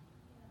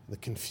 the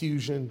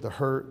confusion, the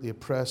hurt, the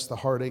oppressed, the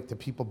heartache, the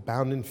people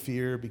bound in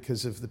fear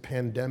because of the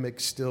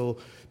pandemic, still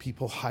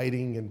people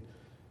hiding, and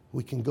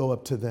we can go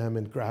up to them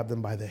and grab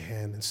them by the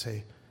hand and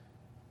say,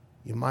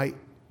 you might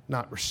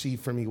not receive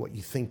from me what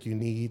you think you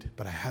need,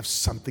 but I have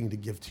something to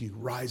give to you.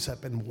 Rise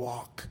up and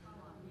walk.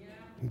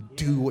 And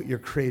do what you're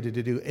created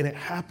to do. And it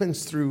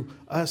happens through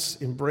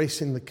us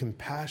embracing the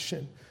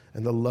compassion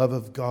and the love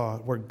of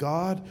God, where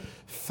God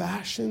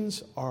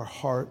fashions our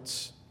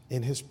hearts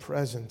in his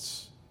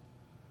presence.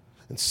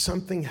 And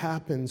something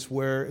happens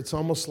where it's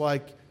almost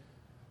like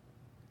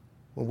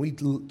when we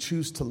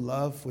choose to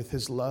love with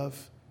his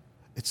love,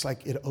 it's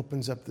like it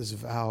opens up this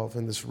valve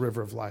and this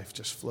river of life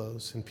just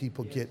flows and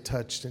people get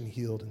touched and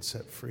healed and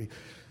set free.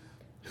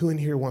 Who in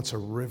here wants a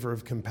river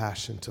of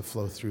compassion to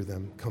flow through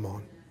them? Come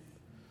on.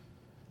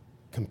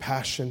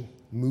 Compassion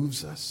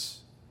moves us.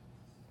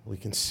 We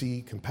can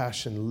see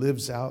compassion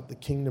lives out the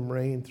kingdom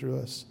reign through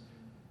us,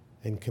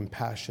 and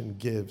compassion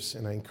gives.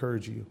 And I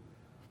encourage you,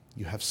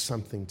 you have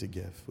something to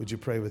give. Would you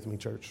pray with me,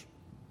 church?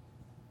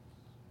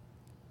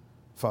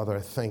 Father,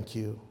 I thank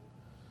you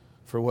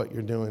for what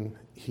you're doing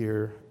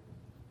here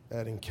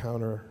at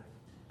Encounter.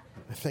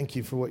 I thank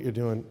you for what you're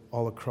doing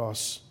all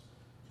across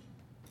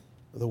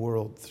the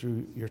world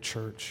through your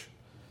church.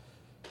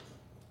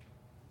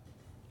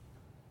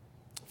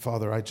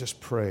 Father, I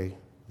just pray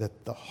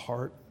that the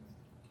heart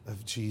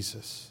of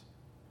Jesus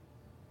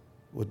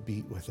would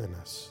beat within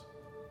us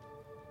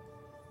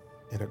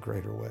in a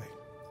greater way.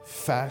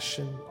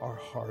 Fashion our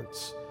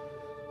hearts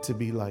to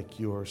be like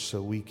yours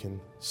so we can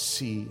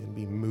see and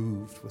be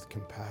moved with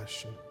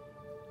compassion.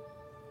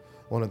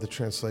 One of the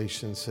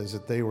translations says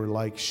that they were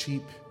like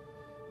sheep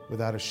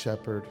without a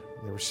shepherd.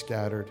 They were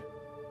scattered.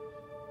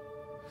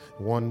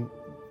 One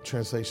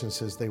translation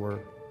says they were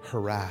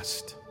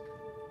harassed.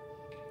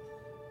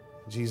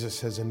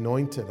 Jesus has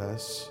anointed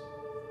us.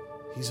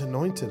 He's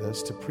anointed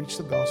us to preach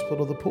the gospel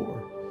to the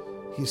poor.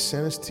 He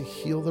sent us to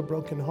heal the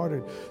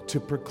brokenhearted, to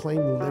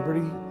proclaim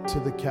liberty to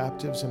the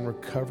captives and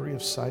recovery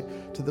of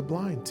sight to the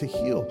blind, to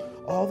heal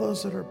all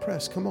those that are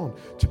oppressed. Come on,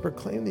 to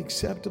proclaim the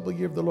acceptable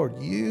year of the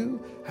Lord.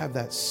 You have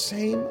that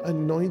same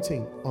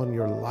anointing on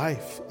your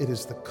life. It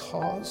is the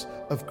cause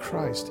of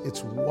Christ.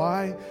 It's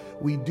why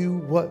we do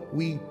what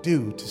we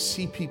do, to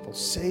see people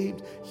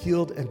saved,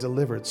 healed, and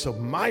delivered. So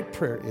my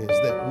prayer is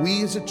that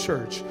we as a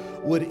church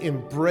would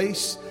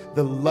embrace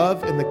the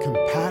love and the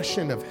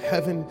compassion of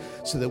heaven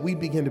so that we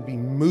begin to be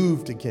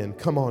moved again.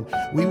 Come on.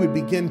 We would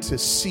begin to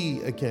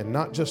see again,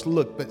 not just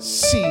look, but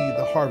see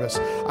the harvest.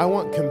 I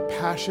want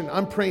compassion.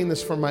 I'm praying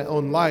this for my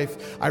own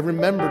life. I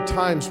remember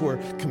times where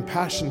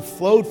compassion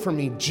flowed from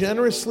me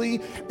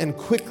generously and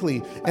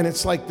quickly. And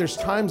it's like there's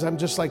times I'm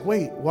just like,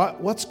 wait,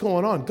 what's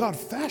going on? God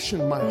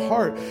fashioned my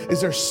heart.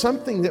 Is there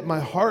something that my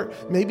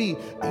heart, maybe,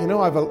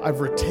 I've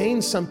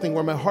retained something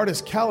where my heart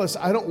is callous.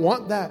 I don't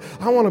want that.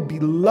 I want to be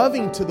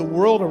loving to the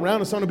world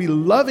around us. I want to be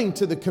loving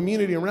to the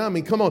community around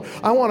me. Come on.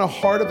 I want a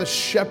heart of a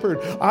shepherd.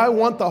 I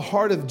want the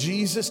heart of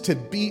Jesus to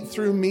beat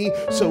through me.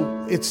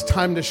 So it's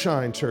time to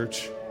shine,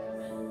 church.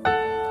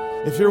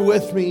 If you're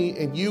with me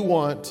and you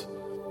want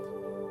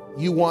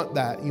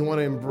that, you want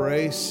to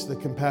embrace the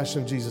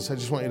compassion of Jesus, I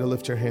just want you to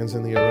lift your hands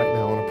in the air right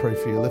now. I want to pray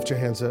for you. Lift your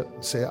hands up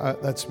and say,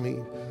 that's me.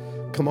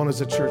 Come on,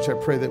 as a church, I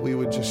pray that we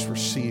would just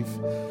receive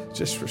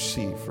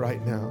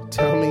right now.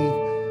 Tell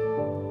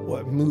me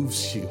what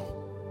moves you.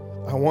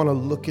 I want to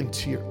look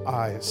into your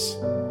eyes.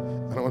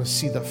 And I want to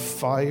see the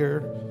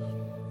fire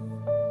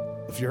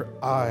of your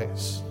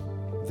eyes,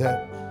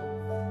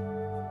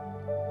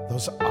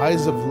 those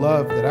eyes of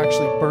love that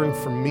actually burn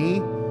for me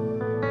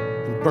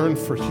and burn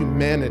for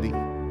humanity.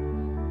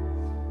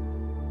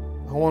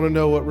 I want to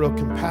know what real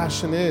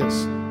compassion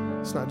is.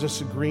 It's not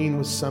just agreeing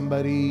with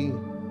somebody.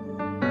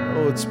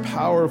 Oh, it's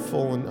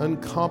powerful and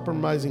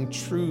uncompromising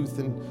truth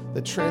and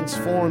that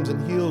transforms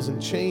and heals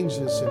and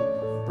changes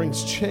and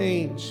brings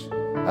change.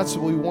 That's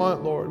what we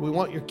want, Lord. We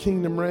want your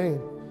kingdom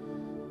reign.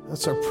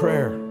 That's our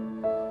prayer.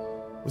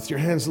 With your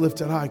hands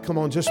lifted high, come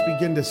on, just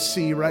begin to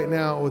see right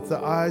now with the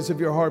eyes of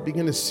your heart,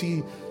 begin to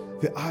see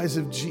the eyes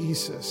of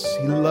Jesus.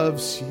 He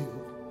loves you.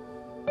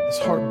 His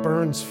heart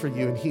burns for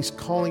you, and he's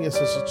calling us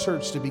as a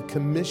church to be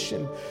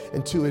commissioned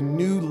into a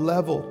new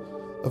level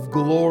of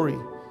glory,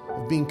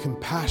 of being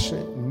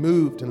compassionate and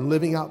moved and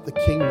living out the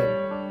kingdom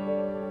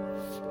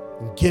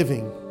and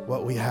giving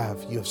what we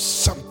have. You have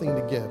something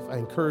to give. I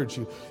encourage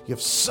you. You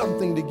have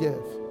something to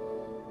give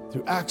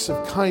through acts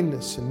of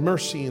kindness and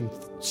mercy and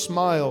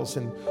smiles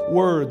and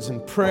words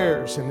and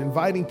prayers and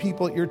inviting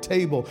people at your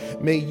table.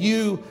 May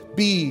you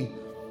be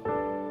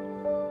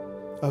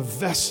a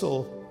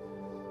vessel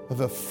of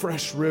a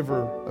fresh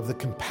river of the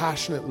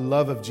compassionate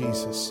love of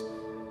Jesus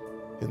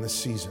in this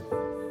season.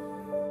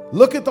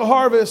 Look at the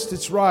harvest.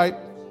 It's ripe.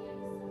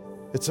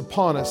 It's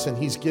upon us, and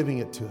he's giving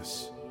it to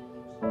us.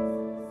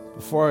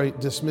 Before I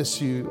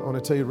dismiss you, I want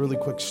to tell you a really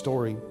quick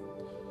story.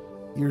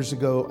 Years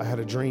ago, I had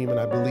a dream, and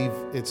I believe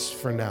it's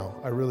for now.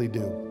 I really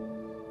do.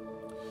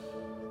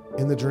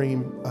 In the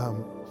dream,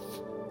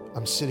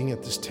 I'm sitting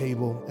at this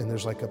table, and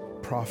there's like a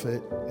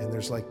prophet, and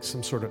there's like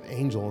some sort of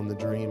angel in the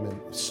dream, and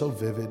it's so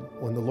vivid.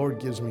 When the Lord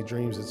gives me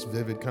dreams, it's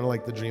vivid, kind of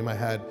like the dream I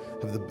had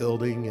of the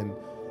building, and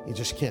you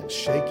just can't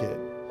shake it.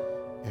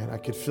 And I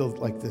could feel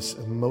like this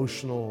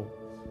emotional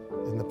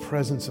in the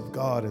presence of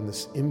God and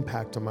this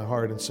impact on my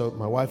heart. And so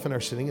my wife and I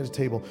are sitting at a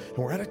table, and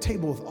we're at a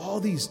table with all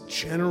these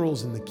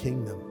generals in the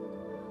kingdom.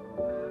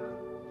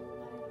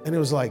 And it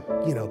was like,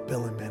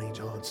 Bill and Benny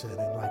Johnson,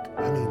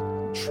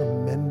 and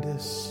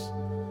tremendous,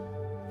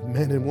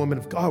 men and women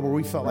of God where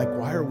we felt like,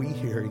 why are we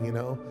here, you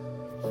know?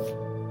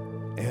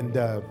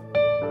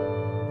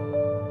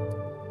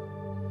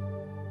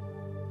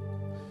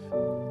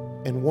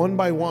 And one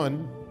by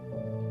one,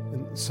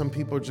 and some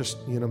people are just,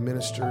 you know,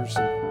 ministers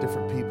and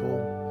different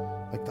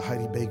people, like the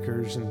Heidi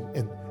Bakers,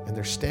 and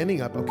they're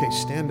standing up. Okay,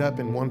 stand up,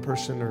 and one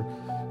person or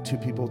two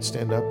people would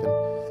stand up,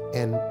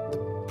 and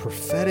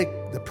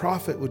the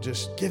prophet would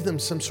just give them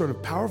some sort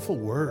of powerful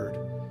word,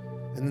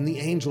 and then the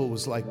angel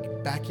was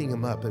like backing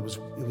them up. It was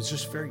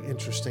just very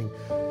interesting,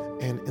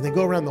 and they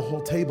go around the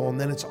whole table, and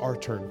then it's our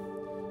turn,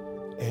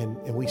 and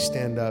we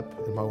stand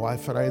up, and my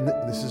wife and I, and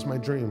this is my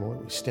dream.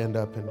 We stand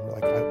up, and we're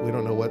like, we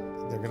don't know what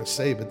they're going to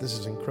say, but this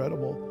is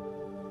incredible.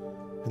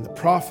 And the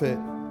prophet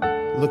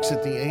looks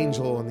at the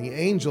angel, and the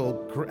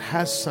angel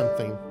has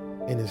something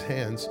in his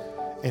hands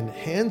and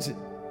hands it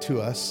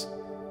to us,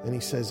 and he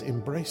says,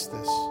 embrace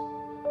this.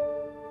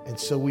 And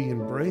so we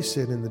embrace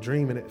it in the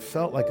dream, and it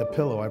felt like a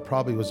pillow. I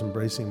probably was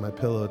embracing my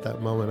pillow at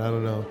that moment. I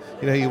don't know.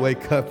 You know, you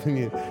wake up and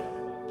you,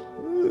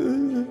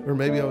 or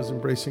maybe I was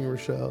embracing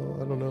Rochelle.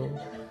 I don't know.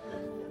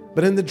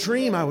 But in the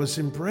dream, I was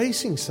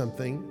embracing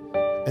something,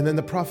 and then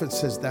the prophet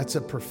says, that's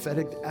a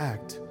prophetic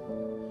act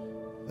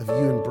of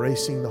you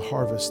embracing the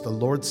harvest. The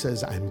Lord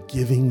says, I'm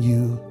giving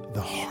you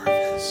the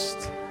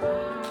harvest.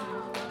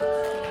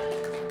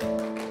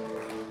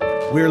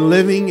 We're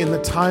living in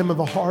the time of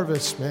a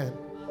harvest, man.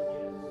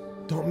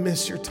 Don't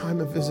miss your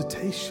time of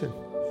visitation.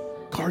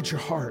 Guard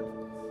your heart.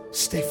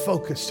 Stay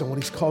focused on what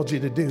he's called you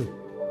to do.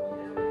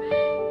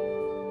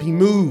 Be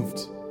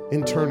moved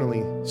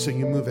internally so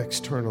you move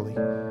externally.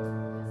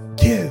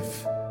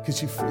 Give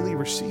because you freely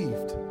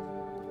received.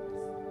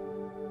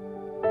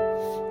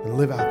 And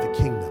live out the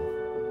kingdom.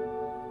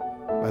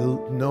 By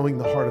knowing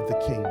the heart of the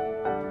King,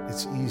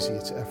 it's easy,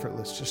 it's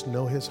effortless. Just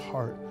know his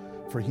heart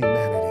for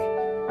humanity.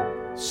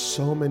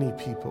 So many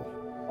people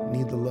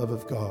need the love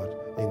of God,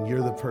 and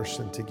you're the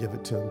person to give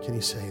it to them. Can you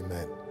say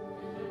amen?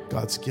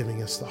 God's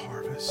giving us the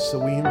harvest. So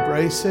we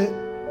embrace it.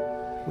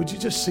 Would you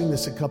just sing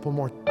this a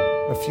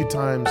few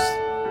times?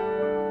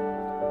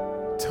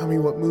 Tell me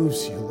what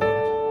moves you, Lord.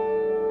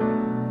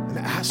 And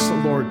ask the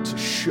Lord to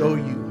show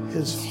you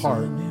his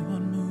heart.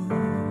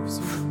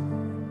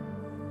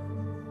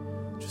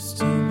 Just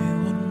tell me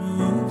what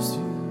moves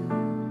you.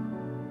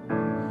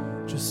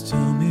 Just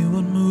tell me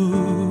what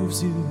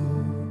moves you.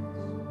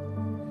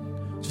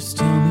 Just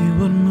tell me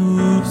what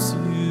moves you.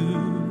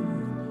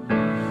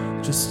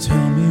 Just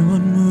tell me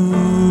what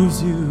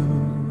moves you.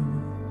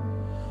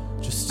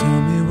 Just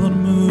tell me what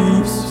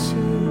moves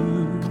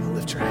you. Come on,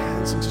 lift your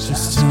hands and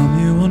just tell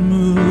me what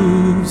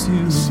moves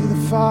you. I see the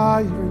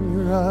fire in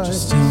your eyes.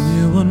 Just tell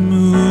me what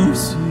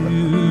moves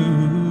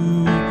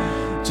you.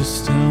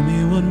 Just tell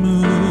me what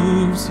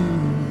moves you.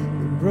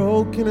 The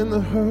broken and the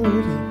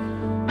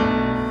hurting.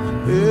 What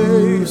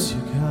moves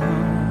you,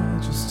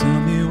 God? Just tell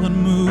me what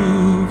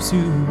moves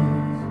you.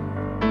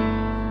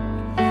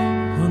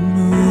 What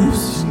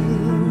moves you?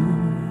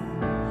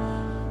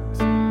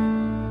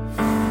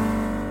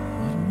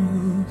 What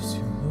moves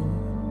you,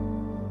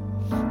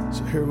 Lord?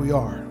 So here we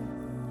are.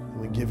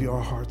 We give you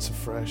our hearts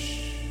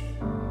afresh.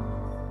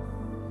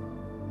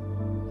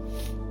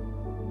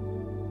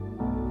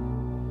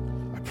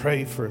 I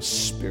pray for a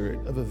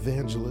spirit of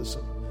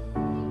evangelism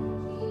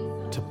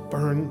to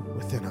burn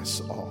within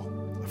us all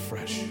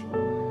afresh.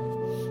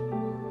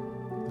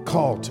 The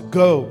call to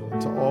go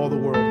into all the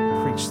world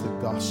and preach the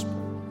gospel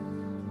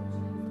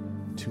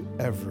to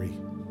every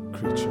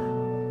creature.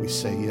 We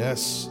say,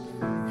 yes,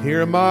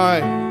 here am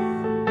I.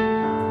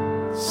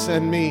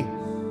 Send me.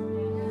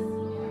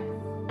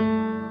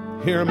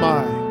 Here am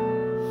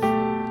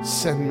I.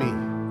 Send me.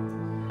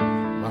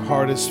 My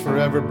heart is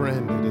forever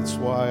branded. It's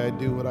why I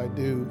do what I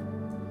do.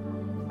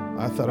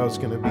 I thought I was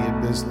going to be a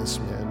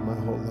businessman my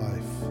whole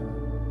life.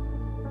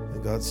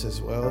 And God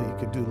says, well, you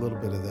could do a little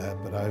bit of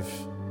that, but I've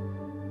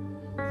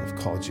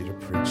called you to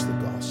preach the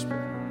gospel.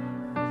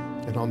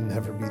 And I'll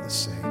never be the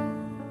same.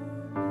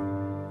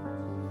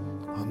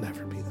 I'll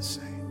never be the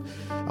same.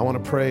 I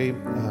want to pray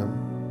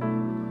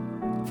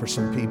for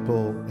some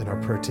people, and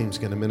our prayer team's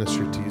going to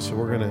minister to you. So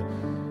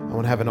I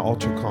want to have an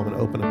altar call. I'm going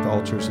to open up the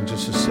altars in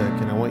just a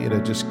second. I want you to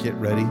just get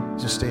ready.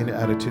 Just stay in the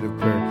attitude of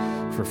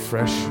prayer for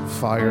fresh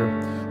fire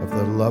of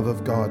the love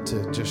of God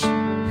to just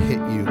hit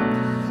you.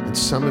 And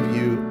some of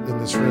you in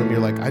this room, you're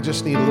like, I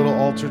just need a little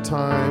altar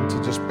time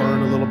to just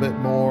burn a little bit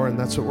more. And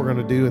that's what we're going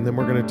to do. And then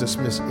we're going to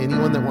dismiss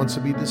anyone that wants to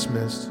be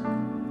dismissed.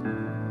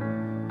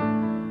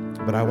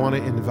 But I want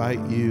to invite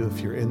you, if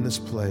you're in this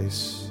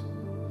place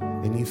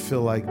and you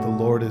feel like the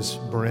Lord is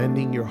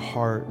branding your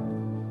heart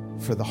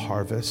for the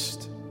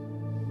harvest,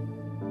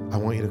 I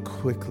want you to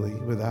quickly,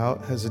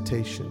 without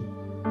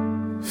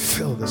hesitation,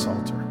 fill this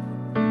altar.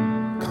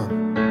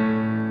 Come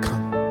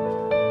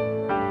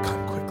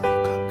quickly,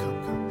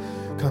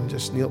 come. Come,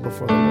 just kneel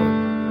before the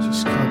Lord.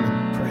 Just come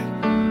and pray.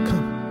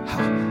 Come,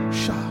 ha,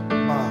 sha,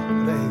 ma,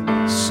 re,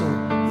 so,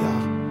 ya,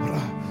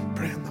 ra.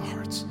 Brand the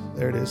hearts.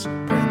 There it is.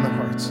 Brand the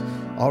hearts.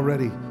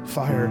 Already,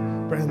 fire,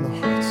 brand the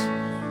hearts.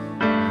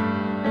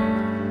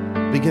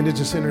 Begin to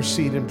just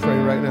intercede and pray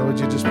right now. Would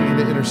you just begin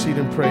to intercede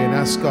and pray and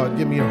ask God,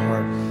 give me your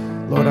heart.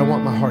 Lord, I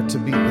want my heart to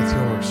beat with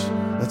yours.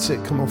 That's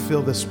it. Come on,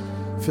 fill this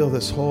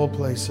whole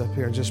place up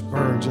here and just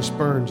burn, just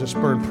burn, just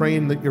burn.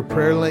 Praying that your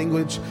prayer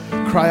language.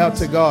 Cry out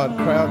to God.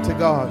 Cry out to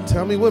God.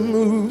 Tell me what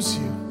moves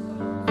you.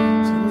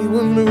 Tell me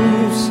what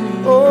moves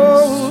you.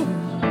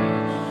 Oh,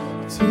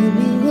 tell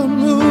me what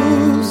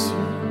moves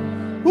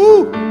you.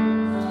 Woo!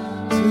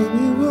 Tell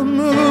me what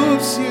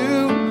moves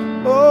you.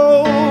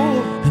 Oh,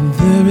 And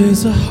there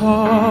is a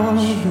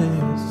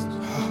harvest.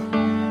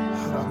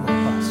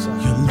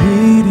 You're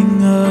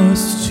leading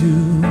us to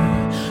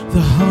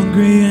the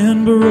hungry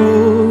and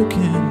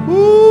broken.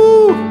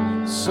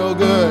 woo! So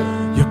good.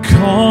 You're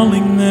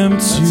calling them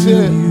to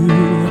it.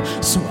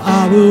 you. So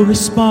I will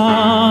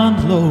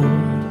respond, Lord.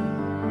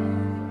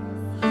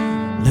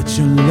 Let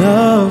your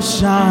love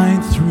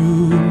shine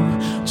through.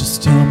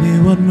 Just tell me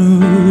what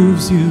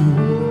moves you.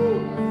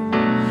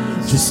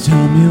 Just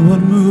tell me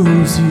what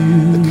moves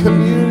you. The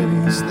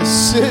communities, the And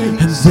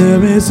cities,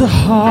 there is a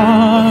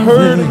harvest.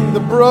 hurting, the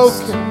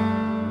broken.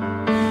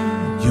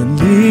 You're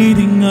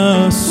leading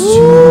us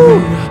Woo!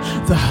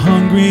 to the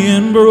hungry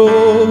and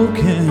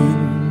broken.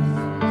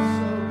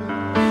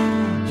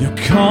 You're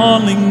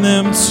calling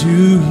them to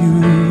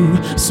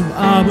you, so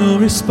I will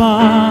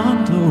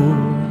respond,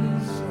 Lord.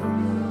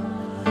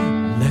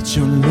 Let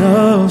your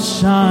love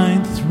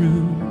shine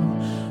through.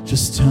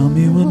 Just tell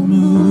me what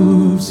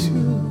moves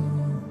you.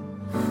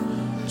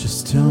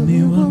 Just tell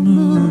me what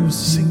moves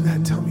you. Sing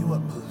that. Tell me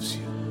what moves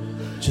you.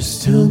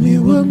 Just tell me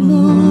what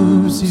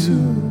moves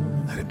you.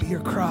 Let it be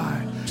your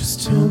cry.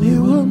 Just tell me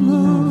what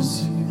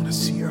moves I you. want to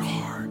see your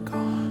heart,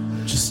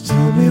 God. Just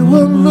tell me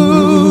what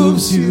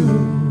moves you.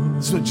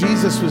 That's what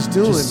Jesus was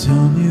doing. Just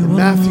tell me In what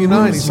Matthew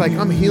 9, moves he's like, you.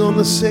 I'm healing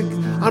the sick.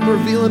 I'm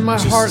revealing my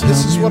Just heart. tell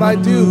This is me what I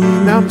what do.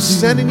 Now I'm moves you.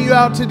 sending you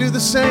out to do the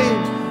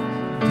same.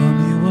 Tell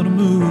me what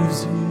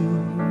moves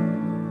you.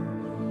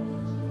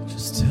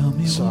 Just tell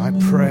me So what I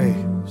pray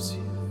moves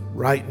you.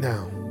 right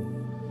now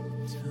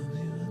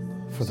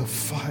for the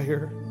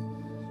fire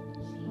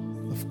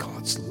of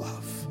God's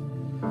love.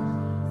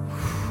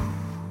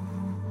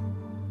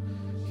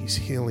 He's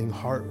healing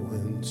heart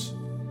wounds.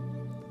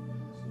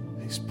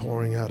 He's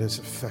pouring out his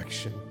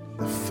affection,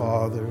 the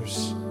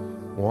Father's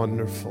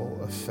wonderful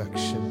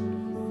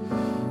affection.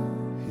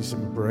 He's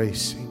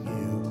embracing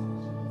you.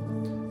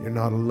 You're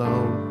not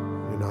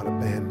alone. You're not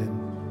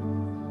abandoned.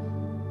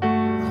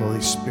 The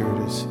Holy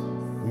Spirit is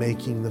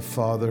making the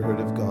fatherhood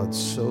of God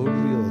so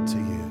real to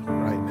you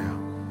right now.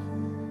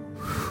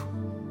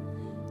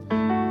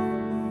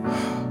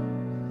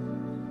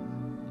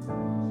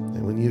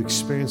 And when you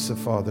experience the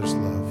Father's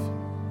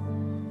love,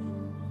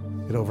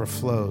 it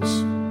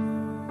overflows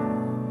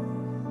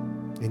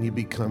and you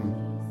become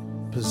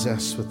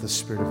possessed with the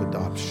spirit of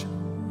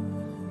adoption,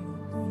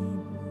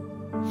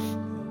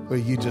 where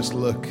you just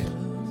look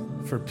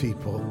for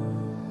people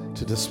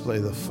to display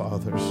the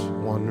Father's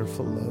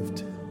wonderful love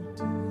to.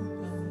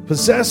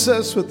 Possess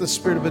us with the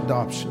spirit of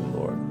adoption,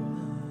 Lord.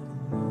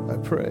 I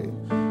pray.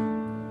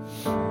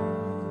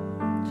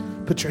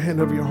 Put your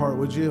hand over your heart,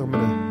 would you? I'm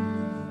going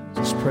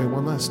to just pray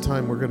one last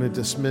time. We're going to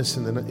dismiss,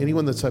 and then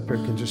anyone that's up here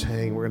can just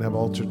hang. We're going to have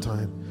altar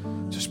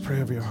time. Just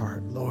pray over your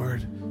heart.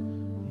 Lord,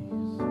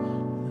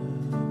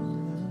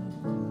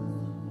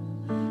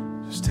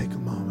 just take a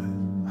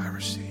moment. I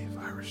receive,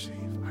 I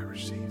receive, I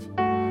receive.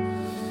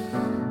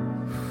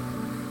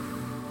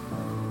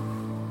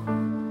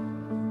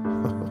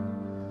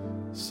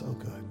 So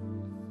good.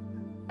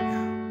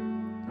 Yeah.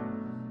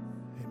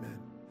 Amen.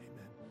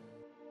 Amen.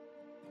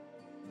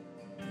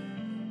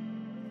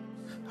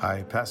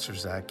 Hi, Pastor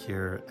Zach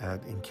here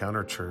at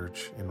Encounter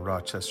Church in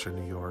Rochester,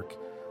 New York.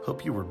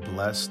 Hope you were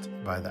blessed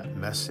by that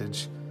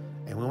message.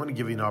 And we want to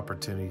give you an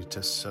opportunity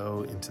to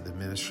sow into the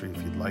ministry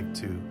if you'd like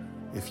to.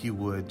 If you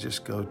would,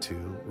 just go to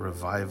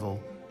revival.me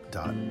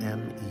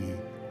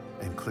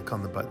and click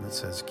on the button that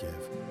says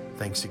Give.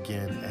 Thanks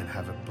again and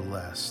have a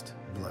blessed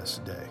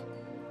day.